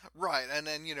 Right, and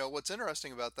then, what's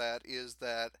interesting about that is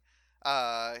that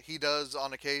he does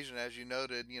on occasion, as you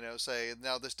noted, say,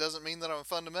 now this doesn't mean that I'm a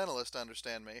fundamentalist,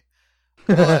 understand me,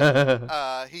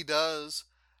 but he does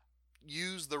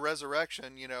use the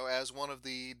resurrection, as one of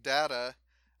the data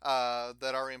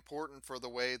that are important for the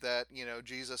way that,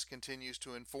 Jesus continues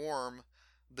to inform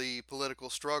the political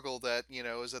struggle that,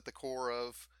 is at the core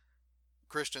of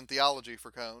Christian theology for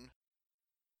Cone.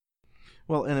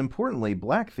 Well, and importantly,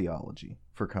 black theology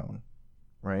for Cone,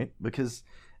 right? Because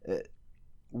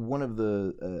one of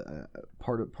the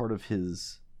part of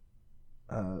his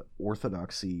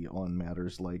orthodoxy on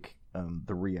matters like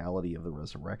the reality of the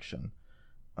resurrection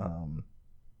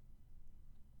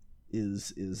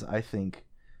is I think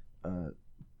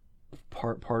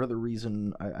part of the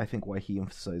reason I think why he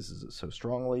emphasizes it so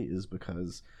strongly is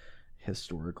because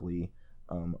historically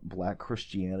black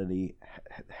Christianity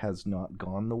has not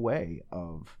gone the way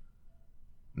of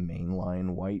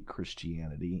mainline white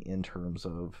Christianity in terms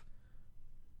of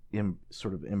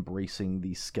sort of embracing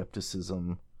the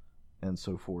skepticism and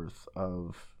so forth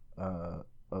of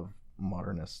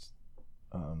modernist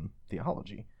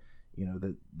theology.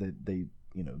 That they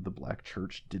the black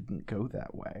church didn't go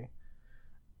that way,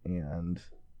 and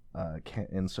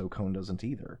so Cone doesn't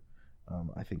either.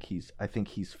 I think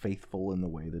he's faithful in the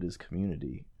way that his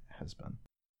community has been.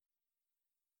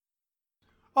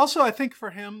 Also, I think for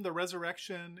him, the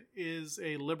resurrection is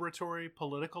a liberatory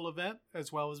political event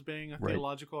as well as being a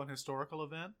theological and historical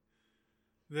event.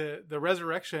 The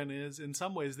resurrection is, in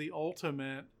some ways, the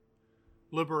ultimate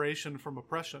liberation from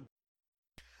oppression.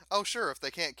 Oh, sure. If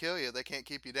they can't kill you, they can't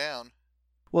keep you down.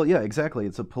 Well, yeah, exactly.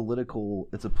 It's a political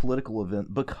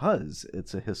event because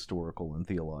it's a historical and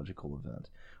theological event.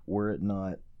 Were it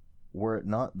not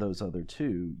those other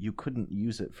two, you couldn't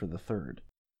use it for the third.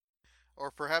 Or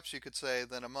perhaps you could say,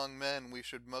 then among men we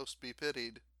should most be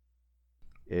pitied.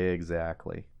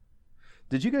 Exactly.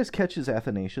 Did you guys catch his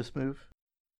Athanasius move?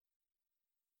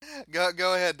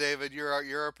 Go ahead, David. You're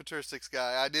our patristics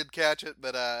guy. I did catch it,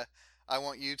 but I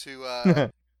want you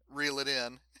to reel it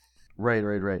in.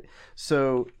 Right.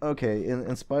 So, okay,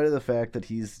 in spite of the fact that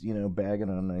he's,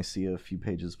 bagging on Nicaea a few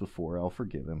pages before, I'll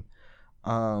forgive him.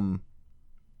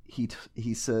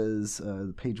 He says,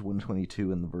 page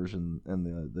 122 in the version, in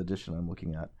the edition I'm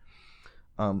looking at,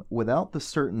 without the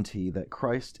certainty that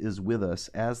Christ is with us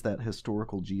as that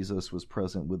historical Jesus was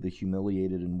present with the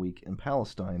humiliated and weak in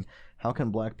Palestine, how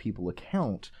can black people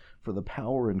account for the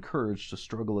power and courage to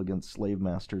struggle against slave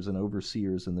masters and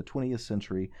overseers in the 20th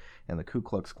century and the Ku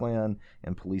Klux Klan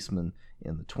and policemen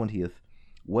in the 20th?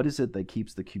 What is it that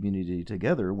keeps the community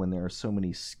together when there are so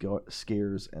many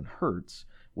scares and hurts?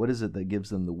 What is it that gives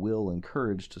them the will and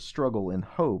courage to struggle and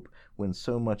hope when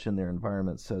so much in their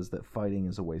environment says that fighting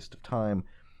is a waste of time?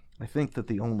 I think that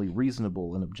the only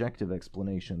reasonable and objective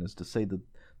explanation is to say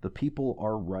that The people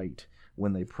are right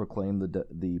when they proclaim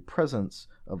the presence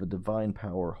of a divine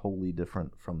power wholly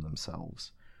different from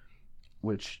themselves,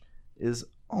 which is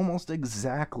almost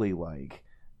exactly like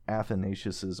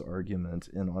Athanasius's argument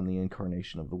on the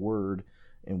incarnation of the Word,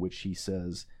 in which he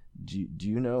says, do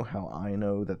you know how I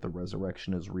know that the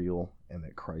resurrection is real and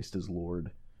that Christ is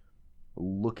Lord?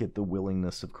 Look at the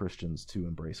willingness of Christians to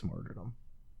embrace martyrdom.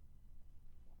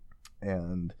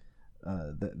 And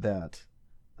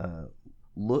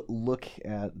look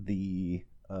at the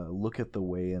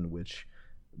way in which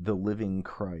the living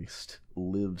Christ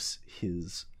lives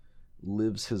his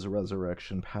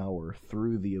resurrection power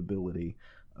through the ability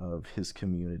of his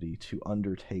community to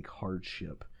undertake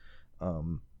hardship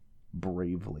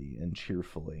bravely and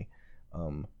cheerfully.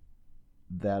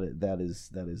 That is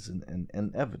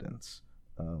an evidence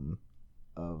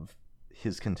of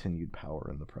his continued power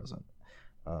in the present.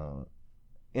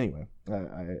 Anyway,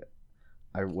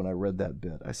 I when I read that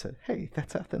bit, I said, "Hey,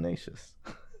 that's Athanasius."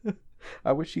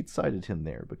 I wish he'd cited him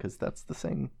there, because that's the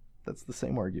same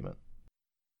argument.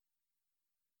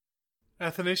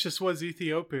 Athanasius was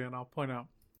Ethiopian, I'll point out.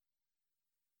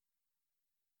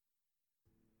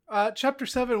 Chapter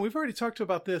 7, we've already talked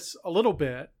about this a little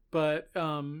bit, but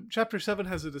Chapter 7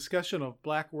 has a discussion of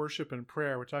black worship and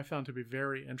prayer, which I found to be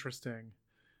very interesting.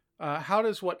 How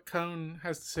does what Cone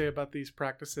has to say about these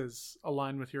practices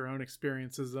align with your own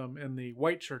experiences in the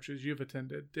white churches you've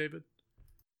attended, David?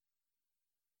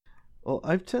 Well,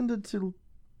 I've tended to,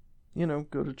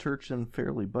 go to church in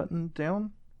fairly buttoned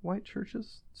down white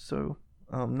churches, so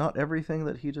not everything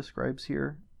that he describes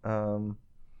here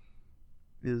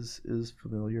is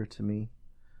familiar to me.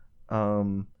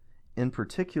 In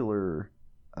particular,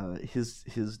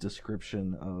 his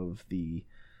description of the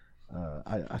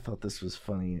I thought this was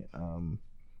funny. On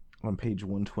page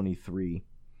 123,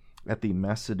 at the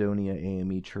Macedonia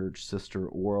AME Church, Sister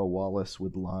Ora Wallace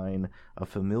would line a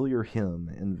familiar hymn,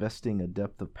 investing a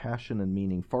depth of passion and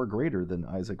meaning far greater than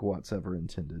Isaac Watts ever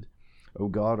intended. O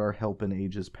God, our help in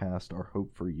ages past, our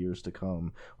hope for years to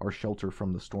come, our shelter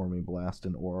from the stormy blast,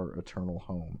 and our eternal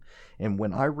home. And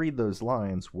when I read those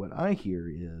lines, what I hear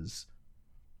is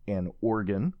an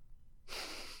organ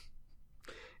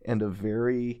and a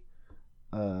very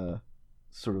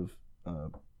sort of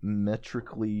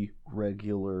metrically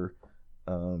regular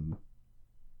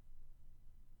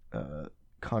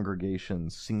congregation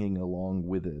singing along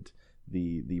with it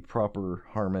the proper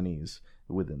harmonies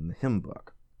within the hymn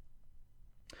book.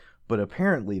 But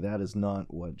apparently that is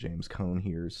not what James Cone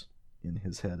hears in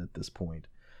his head at this point.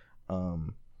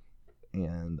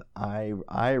 And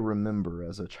I remember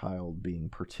as a child being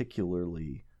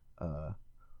particularly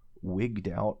wigged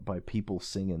out by people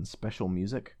singing special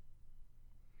music.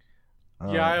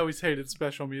 Yeah, I always hated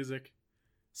special music.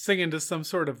 Singing to some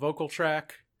sort of vocal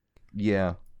track.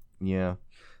 Yeah.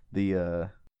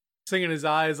 The singing his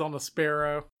eyes on a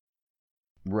sparrow.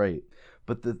 Right.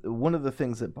 But one of the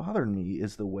things that bothered me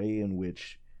is the way in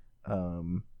which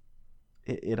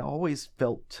it always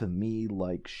felt to me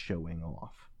like showing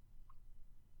off.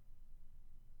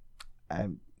 I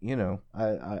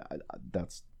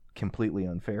that's completely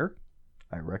unfair.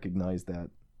 I recognize that,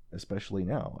 especially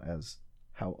now, as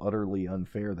how utterly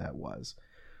unfair that was.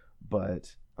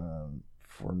 But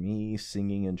for me,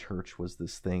 singing in church was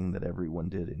this thing that everyone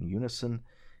did in unison,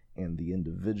 and the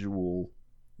individual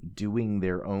doing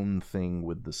their own thing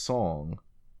with the song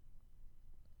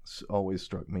always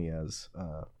struck me as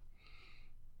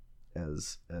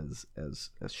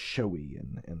showy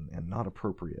and not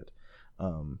appropriate.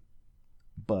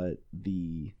 But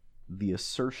the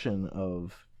assertion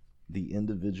of the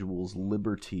individual's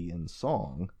liberty in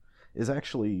song is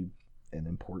actually an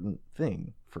important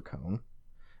thing for Cone.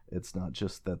 It's not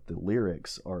just that the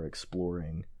lyrics are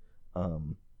exploring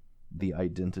the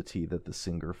identity that the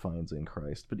singer finds in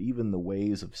Christ, but even the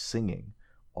ways of singing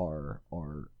are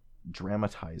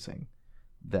dramatizing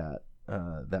that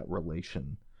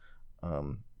relation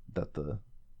that the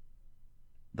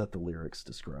lyrics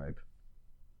describe.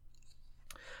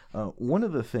 One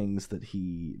of the things that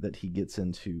he gets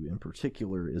into in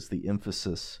particular is the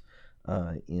emphasis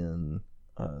in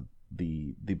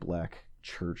the black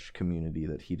church community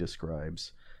that he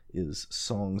describes is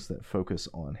songs that focus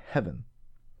on heaven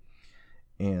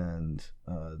and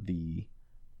the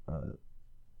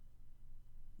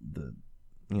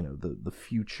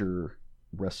future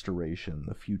restoration,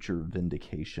 the future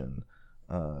vindication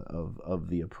of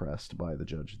the oppressed by the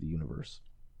Judge of the universe.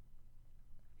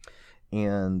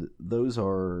 And those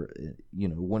are,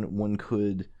 one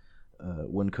could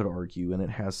argue, and it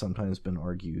has sometimes been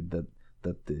argued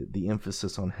that the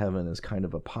emphasis on heaven is kind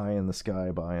of a pie in the sky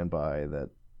by and by, that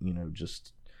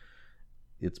just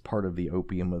it's part of the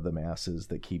opium of the masses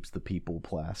that keeps the people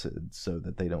placid so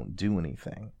that they don't do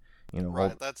anything.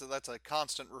 Right. That's a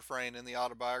constant refrain in the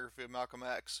autobiography of Malcolm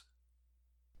X.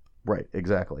 Right,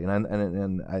 exactly,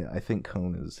 and I think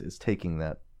Cone is taking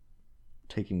that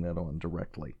on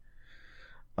directly.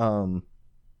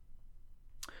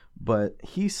 But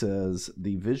he says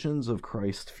the visions of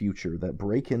Christ's future that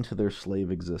break into their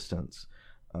slave existence.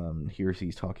 Here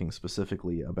he's talking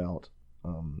specifically about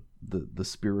the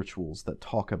spirituals that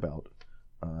talk about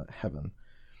heaven.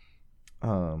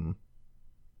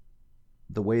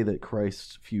 The way that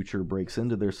Christ's future breaks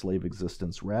into their slave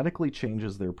existence radically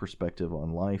changes their perspective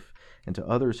on life, and to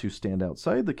others who stand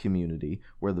outside the community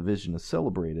where the vision is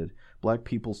celebrated, black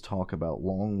people's talk about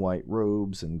long white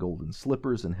robes and golden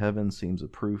slippers in heaven seems a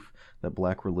proof that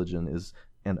black religion is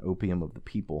an opium of the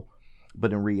people.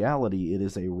 But in reality, it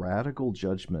is a radical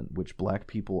judgment which black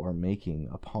people are making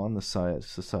upon the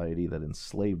society that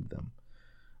enslaved them.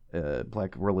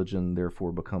 Black religion,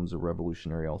 therefore, becomes a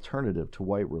revolutionary alternative to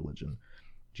white religion.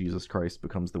 Jesus Christ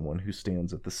becomes the one who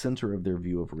stands at the center of their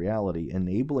view of reality,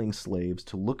 enabling slaves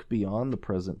to look beyond the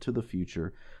present to the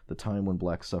future, the time when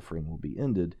black suffering will be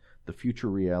ended. The future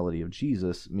reality of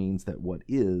Jesus means that what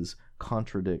is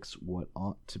contradicts what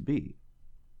ought to be.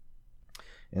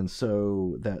 And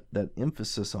so that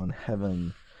emphasis on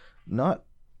heaven, not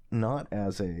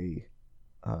as a,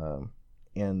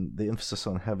 and the emphasis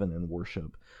on heaven and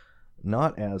worship,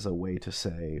 not as a way to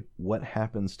say what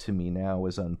happens to me now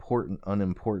is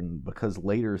unimportant because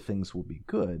later things will be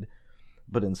good,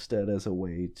 but instead as a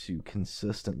way to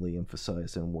consistently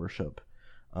emphasize in worship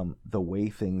the way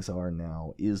things are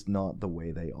now is not the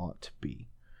way they ought to be.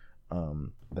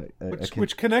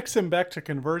 Which connects him back to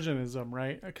conversionism,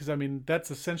 right? Because I mean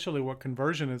that's essentially what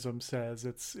conversionism says.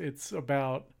 It's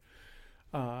about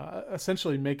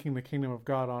essentially making the kingdom of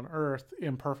God on earth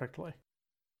imperfectly.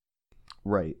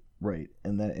 Right.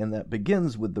 And that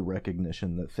begins with the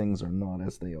recognition that things are not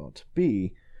as they ought to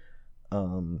be,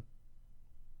 and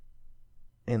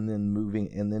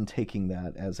then taking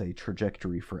that as a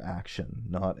trajectory for action,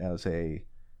 not as an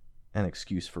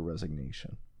excuse for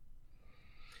resignation.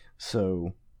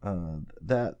 So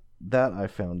that I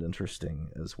found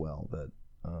interesting as well. That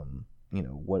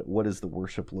what does the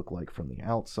worship look like from the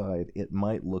outside? It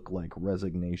might look like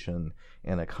resignation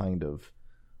and a kind of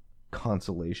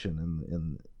consolation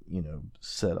in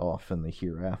set off in the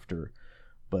hereafter,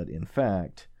 but in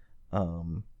fact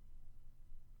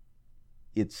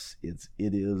it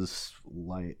is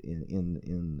like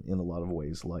in a lot of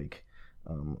ways like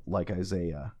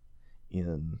Isaiah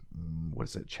in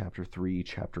chapter 3,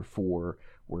 chapter 4,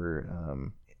 where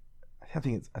I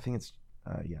think it's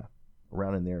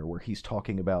around in there, where he's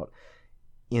talking about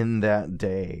in that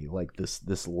day, like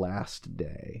this last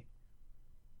day,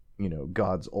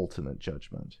 God's ultimate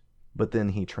judgment. But then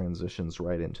he transitions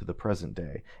right into the present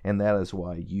day. And that is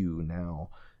why you now,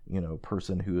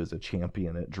 person who is a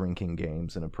champion at drinking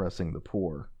games and oppressing the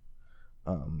poor,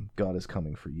 God is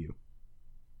coming for you.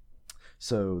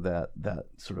 So that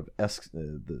sort of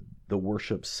the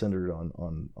worship centered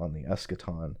on the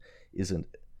eschaton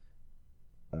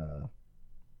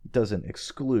doesn't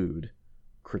exclude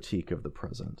critique of the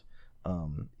present.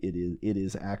 It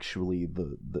is actually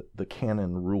the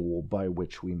canon rule by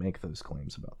which we make those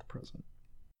claims about the present.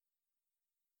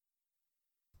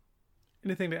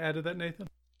 Anything to add to that, Nathan?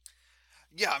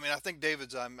 Yeah, I mean, I think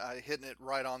David's hitting it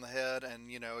right on the head, and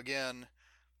again,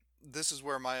 this is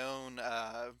where my own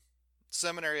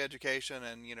seminary education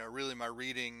and really my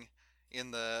reading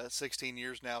in the 16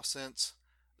 years now since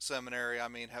seminary,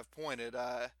 have pointed.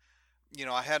 I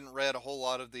hadn't read a whole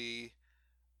lot of the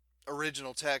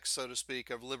original text, so to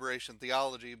speak, of liberation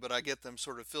theology, but I get them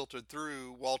sort of filtered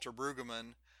through Walter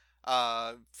Brueggemann,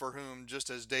 for whom, just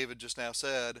as David just now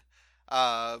said,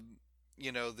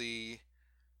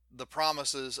 the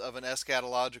promises of an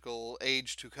eschatological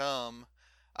age to come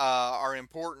are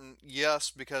important,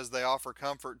 yes, because they offer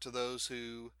comfort to those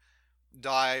who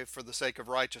die for the sake of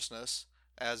righteousness,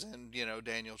 as in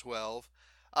Daniel 12,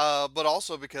 but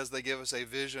also because they give us a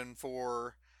vision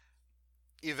for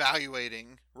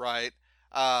evaluating, right,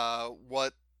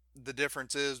 what the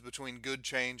difference is between good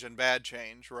change and bad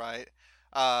change, right?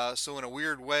 So in a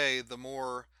weird way, the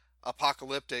more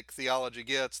apocalyptic theology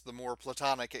gets, the more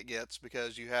Platonic it gets,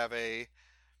 because you have a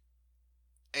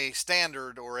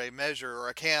standard or a measure or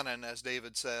a canon, as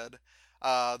David said,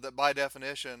 that by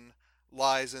definition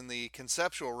lies in the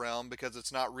conceptual realm because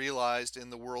it's not realized in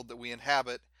the world that we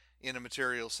inhabit in a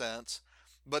material sense,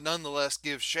 but nonetheless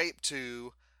gives shape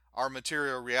to our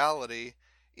material reality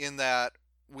in that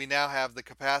we now have the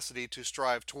capacity to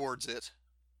strive towards it.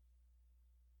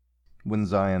 When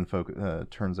Zion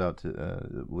turns out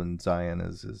to when Zion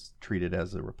is treated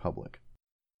as a republic.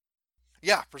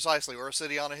 Yeah, precisely, or a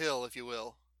city on a hill, if you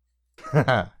will.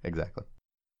 Exactly.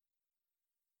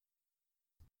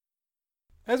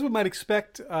 As we might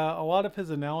expect, a lot of his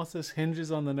analysis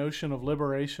hinges on the notion of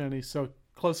liberation. He's so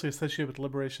closely associated with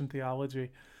liberation theology.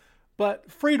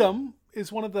 But freedom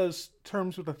is one of those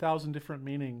terms with 1,000 different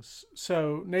meanings.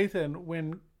 So, Nathan,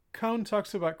 when Cone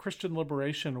talks about Christian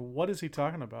liberation, what is he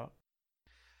talking about?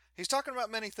 He's talking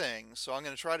about many things, so I'm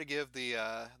going to try to give the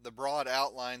broad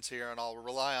outlines here, and I'll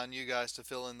rely on you guys to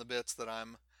fill in the bits that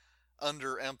I'm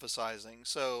underemphasizing.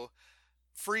 So,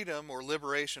 freedom or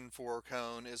liberation for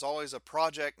Cone is always a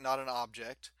project, not an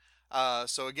object.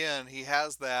 So again, he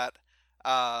has that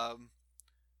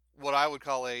what I would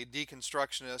call a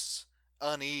deconstructionist's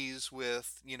unease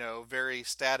with, very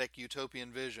static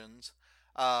utopian visions.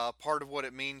 Part of what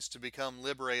it means to become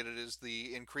liberated is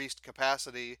the increased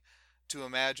capacity to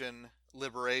imagine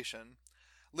liberation.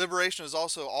 Liberation is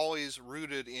also always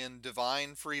rooted in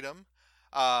divine freedom,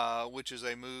 which is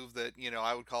a move that,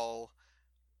 I would call,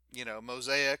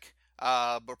 Mosaic,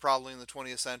 but probably in the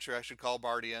 20th century I should call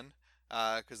Bardian,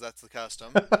 because that's the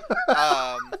custom.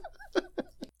 Um,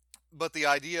 but the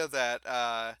idea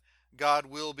that God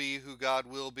will be who God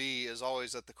will be is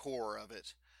always at the core of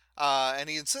it. And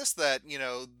he insists that,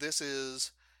 this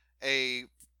is a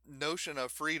notion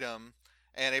of freedom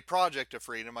and a project of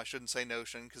freedom. I shouldn't say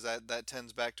notion because that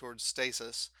tends back towards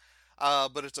stasis.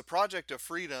 But it's a project of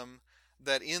freedom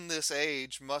that in this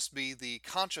age must be the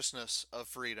consciousness of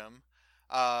freedom,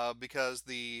 because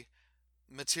the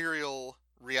material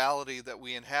reality that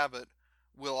we inhabit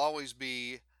will always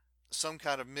be some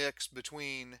kind of mix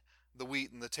between the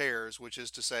wheat and the tares, which is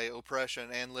to say oppression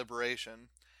and liberation.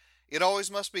 It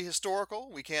always must be historical.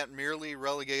 We can't merely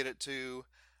relegate it to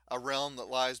a realm that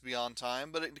lies beyond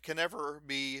time, but it can never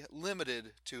be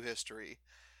limited to history.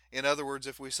 In other words,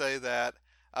 if we say that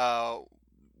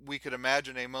we could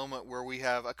imagine a moment where we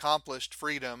have accomplished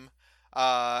freedom,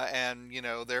 and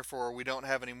therefore we don't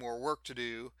have any more work to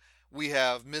do, we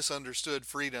have misunderstood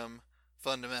freedom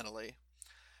fundamentally.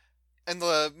 And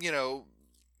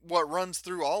what runs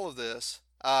through all of this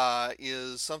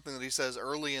is something that he says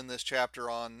early in this chapter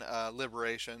on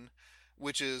liberation,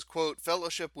 which is, quote,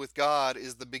 fellowship with God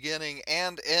is the beginning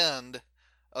and end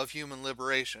of human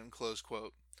liberation, close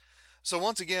quote. So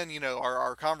once again,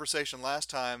 our conversation last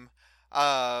time,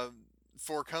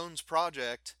 for Cone's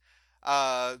project,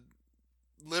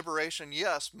 liberation,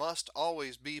 yes, must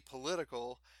always be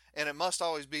political, and it must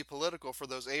always be political for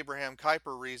those Abraham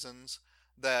Kuyper reasons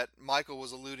that Michael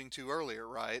was alluding to earlier,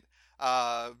 right?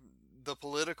 The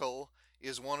political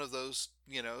is one of those,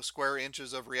 square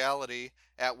inches of reality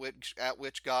at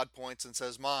which God points and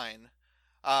says, mine.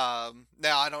 Now,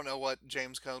 I don't know what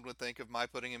James Cone would think of my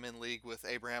putting him in league with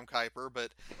Abraham Kuyper,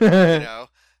 but,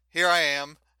 here I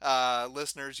am.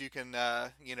 Listeners, you can,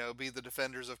 be the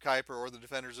defenders of Kuyper or the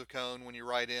defenders of Cone when you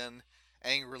write in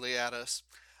angrily at us.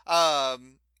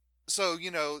 So,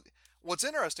 what's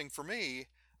interesting for me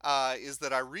is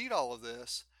that I read all of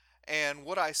this, and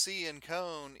what I see in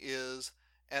Cone is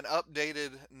an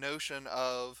updated notion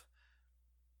of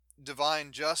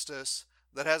divine justice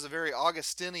that has a very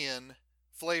Augustinian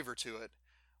flavor to it.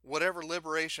 Whatever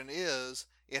liberation is,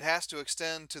 it has to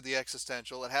extend to the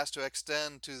existential, it has to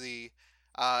extend to the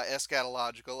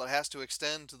eschatological, it has to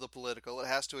extend to the political, it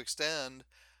has to extend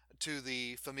to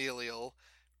the familial,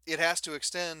 it has to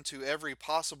extend to every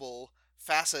possible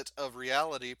facet of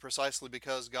reality precisely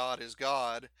because God is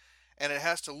God, and it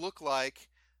has to look like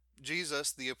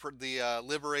Jesus, the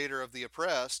liberator of the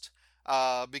oppressed,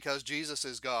 because Jesus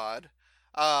is God.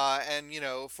 And,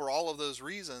 for all of those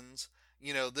reasons,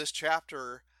 this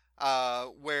chapter,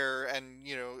 where, and,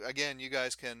 again, you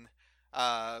guys can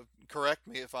correct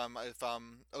me if I'm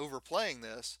overplaying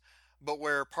this, but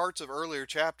where parts of earlier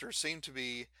chapters seem to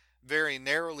be very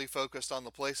narrowly focused on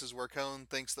the places where Cone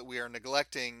thinks that we are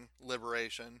neglecting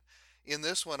liberation. In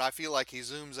this one, I feel like he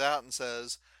zooms out and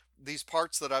says, these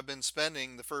parts that I've been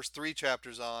spending the first 3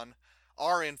 chapters on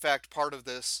are in fact part of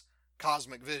this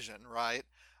cosmic vision, right?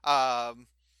 And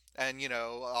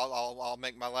I'll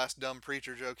make my last dumb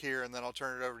preacher joke here, and then I'll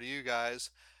turn it over to you guys.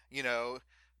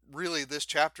 Really, this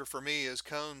chapter for me is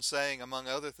Cone saying, among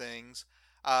other things,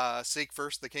 seek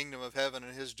first the kingdom of heaven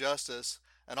and his justice,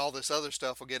 and all this other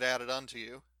stuff will get added unto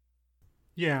you.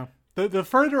 Yeah. The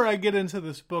further I get into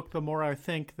this book, the more I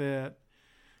think that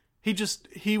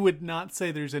he would not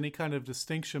say there's any kind of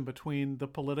distinction between the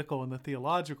political and the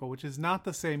theological, which is not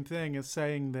the same thing as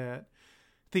saying that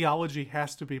theology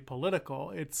has to be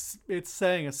political. It's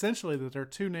saying essentially that there are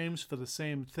 2 names for the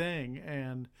same thing,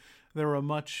 and they're a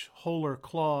much wholer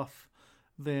cloth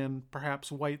than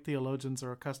perhaps white theologians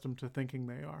are accustomed to thinking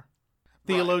they are.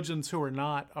 Right. Theologians who are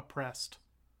not oppressed.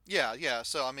 Yeah, yeah.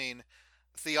 So, I mean,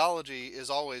 theology is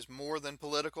always more than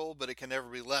political, but it can never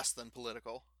be less than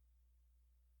political.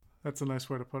 That's a nice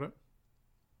way to put it.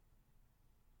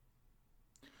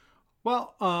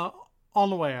 Well, on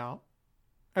the way out,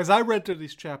 as I read through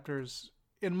these chapters,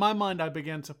 in my mind I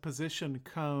began to position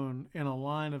Cone in a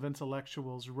line of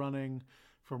intellectuals running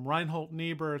from Reinhold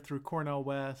Niebuhr through Cornel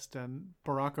West and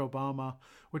Barack Obama,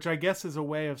 which I guess is a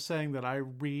way of saying that I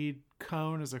read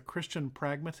Cone as a Christian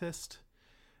pragmatist.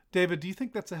 David, do you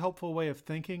think that's a helpful way of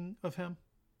thinking of him?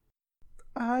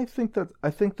 I think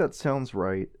that sounds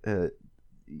right.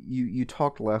 You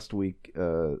talked last week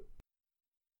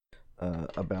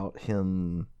about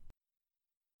him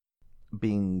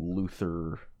being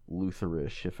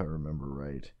Lutherish, if I remember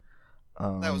right.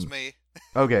 That was me.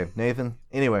 Okay, Nathan.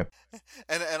 Anyway,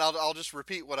 And I'll just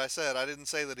repeat what I said. I didn't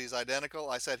say that he's identical.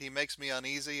 I said he makes me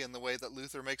uneasy in the way that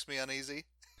Luther makes me uneasy.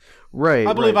 right.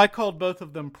 I believe right. I called both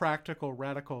of them practical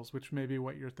radicals, which may be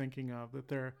what you're thinking of.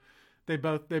 That they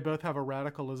both have a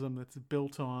radicalism that's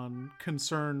built on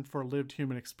concern for lived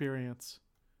human experience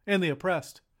and the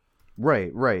oppressed.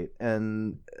 Right,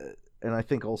 and I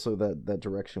think also that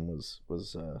direction was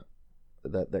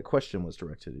that question was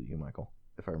directed at you, Michael,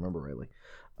 if I remember rightly.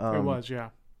 It was, yeah.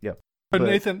 Yeah. But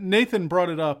Nathan brought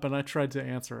it up, and I tried to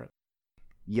answer it.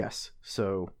 Yes.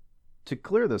 So, to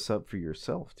clear this up for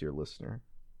yourself, dear listener,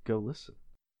 go listen.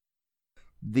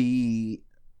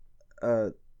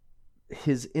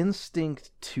 His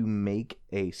instinct to make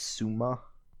a summa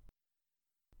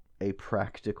a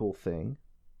practical thing,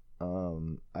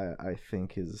 I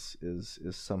think is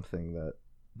something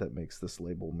that makes this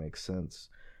label make sense.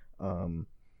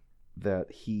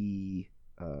 That he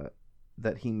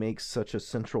makes such a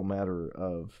central matter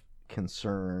of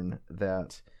concern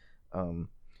that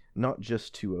not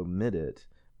just to omit it,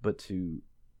 but to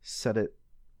set it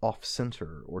off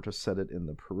center or to set it in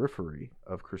the periphery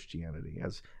of Christianity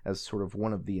as sort of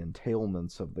one of the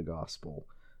entailments of the gospel.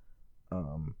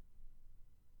 To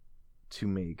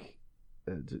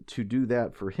do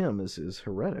that for him is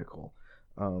heretical,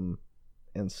 and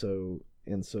so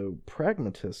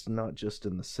pragmatists, not just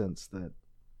in the sense that,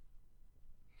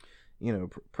 you know,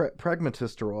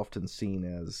 pragmatists are often seen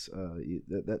as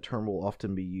that term will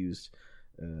often be used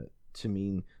to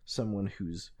mean someone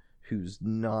who's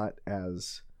not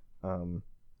as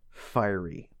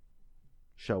fiery,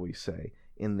 shall we say,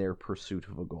 in their pursuit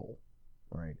of a goal,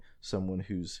 right? Someone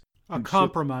who's A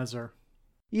compromiser.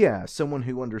 Yeah, someone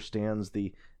who understands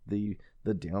the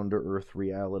down to earth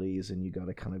realities, and you got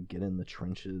to kind of get in the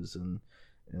trenches and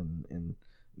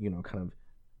you know, kind of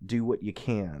do what you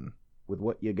can with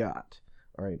what you got.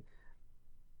 All right,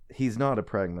 he's not a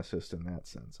pragmatist in that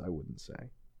sense, I wouldn't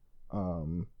say,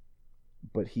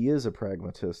 but he is a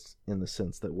pragmatist in the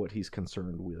sense that what he's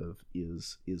concerned with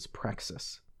is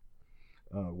praxis,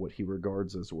 what he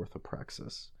regards as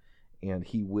orthopraxis, and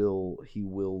he will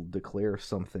declare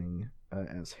something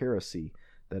as heresy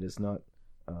that is not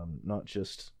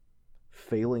just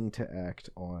failing to act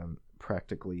on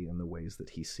practically in the ways that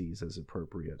he sees as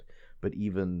appropriate, but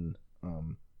even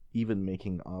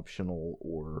making optional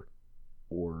or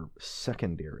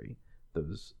secondary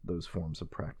those forms of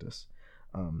practice.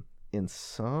 In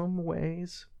some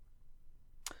ways,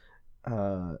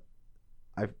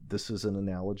 this is an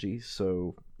analogy,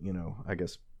 so, you know, I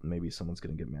guess maybe someone's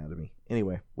going to get mad at me.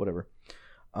 Anyway, whatever.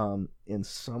 In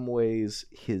some ways,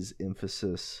 his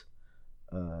emphasis,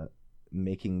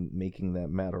 making that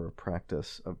matter of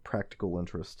practice, of practical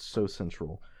interest, so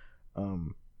central,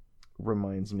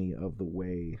 reminds me of the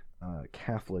way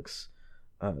Catholics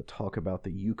talk about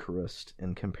the Eucharist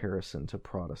in comparison to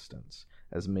Protestants,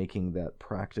 as making that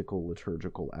practical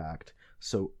liturgical act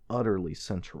so utterly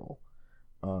central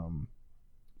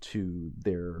to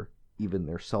their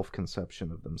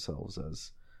self-conception of themselves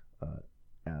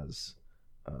as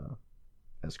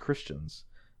Christians,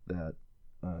 that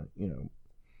you know,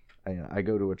 I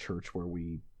go to a church where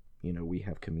we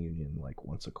have communion like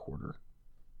once a quarter.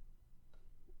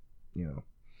 You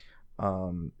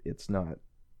know, it's not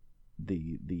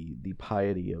the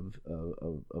piety of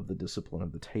the discipline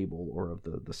of the table or of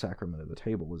the sacrament of the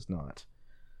table is not,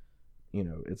 you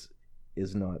know,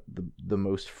 is not the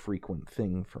most frequent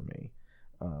thing for me,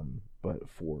 but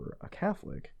for a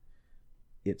Catholic,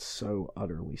 it's so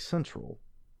utterly central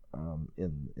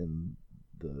in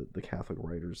the Catholic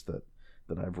writers that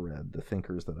I've read, the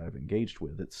thinkers that I've engaged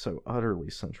with. It's so utterly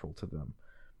central to them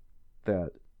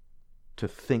that to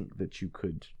think that you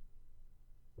could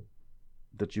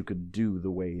do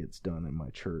the way it's done in my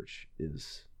church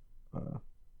is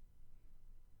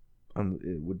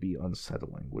it would be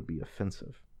unsettling, would be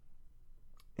offensive.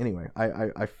 Anyway,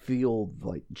 I feel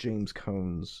like James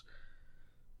Cone's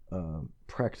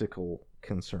practical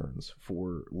concerns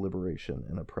for liberation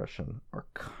and oppression are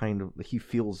kind of, he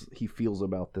feels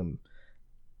about them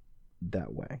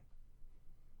that way.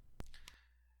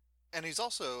 And he's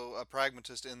also a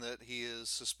pragmatist in that he is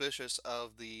suspicious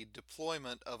of the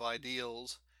deployment of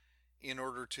ideals in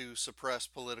order to suppress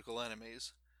political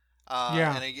enemies.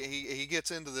 Yeah. And he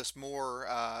gets into this more,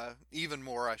 even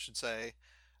more, I should say,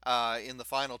 in the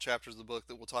final chapters of the book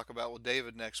that we'll talk about with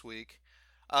David next week.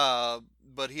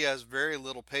 But he has very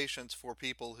little patience for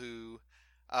people who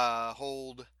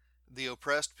hold the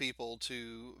oppressed people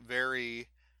to very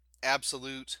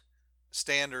absolute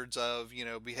standards of,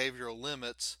 behavioral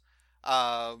limits,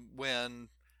 when,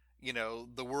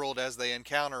 the world as they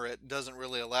encounter it doesn't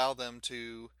really allow them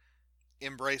to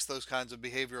embrace those kinds of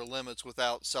behavioral limits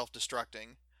without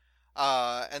self-destructing.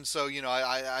 And so,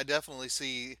 I definitely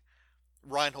see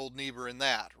Reinhold Niebuhr in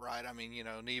that, right? I mean,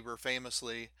 Niebuhr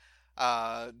famously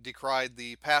decried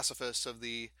the pacifists of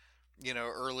the,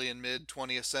 early and mid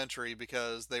 20th century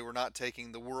because they were not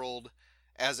taking the world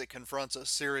as it confronts us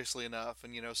seriously enough.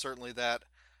 And, certainly that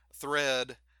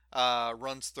thread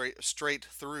runs straight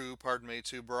through,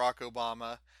 to Barack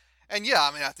Obama. And yeah,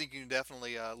 I mean, I think you can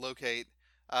definitely locate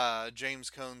James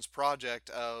Cone's project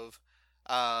of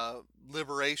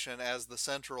liberation as the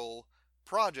central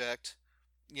project,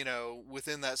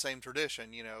 within that same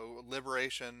tradition.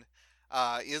 Liberation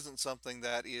isn't something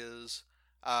that is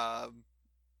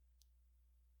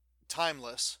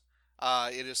timeless.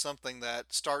 It is something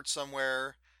that starts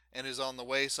somewhere and is on the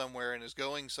way somewhere and is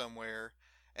going somewhere.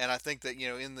 And I think that,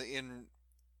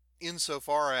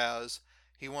 insofar as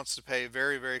he wants to pay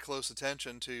very, very close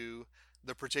attention to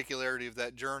the particularity of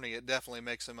that journey, it definitely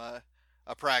makes him a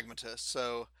pragmatist.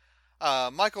 So,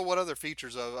 Michael, what other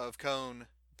features of Cone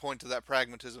point to that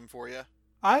pragmatism for you?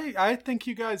 I think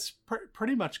you guys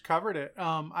pretty much covered it.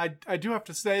 I do have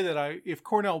to say that if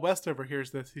Cornel West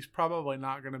overhears this, he's probably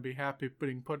not going to be happy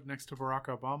being put next to Barack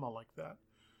Obama like that.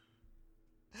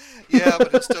 Yeah,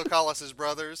 but he'll still call us his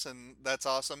brothers, and that's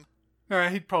awesome. All right,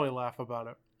 he'd probably laugh about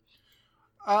it.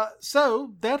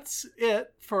 So that's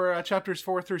it for chapters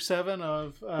 4 through 7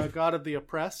 of God of the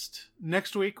Oppressed.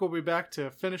 Next week we'll be back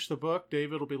to finish the book.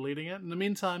 David will be leading it. In the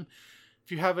meantime,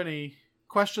 if you have any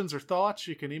questions or thoughts,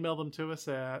 you can email them to us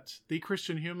at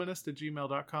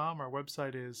thechristianhumanist@gmail.com. Our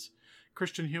website is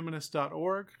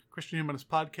christianhumanist.org. Christian Humanist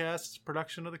Podcast is a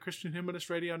production of the Christian Humanist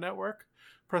Radio Network.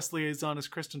 Press liaison is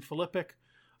Kristen Filippic.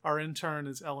 Our intern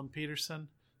is Ellen Peterson.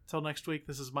 Until next week,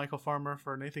 this is Michial Farmer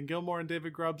for Nathan Gilmour and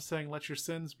David Grubbs saying, let your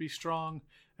sins be strong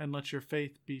and let your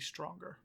faith be stronger.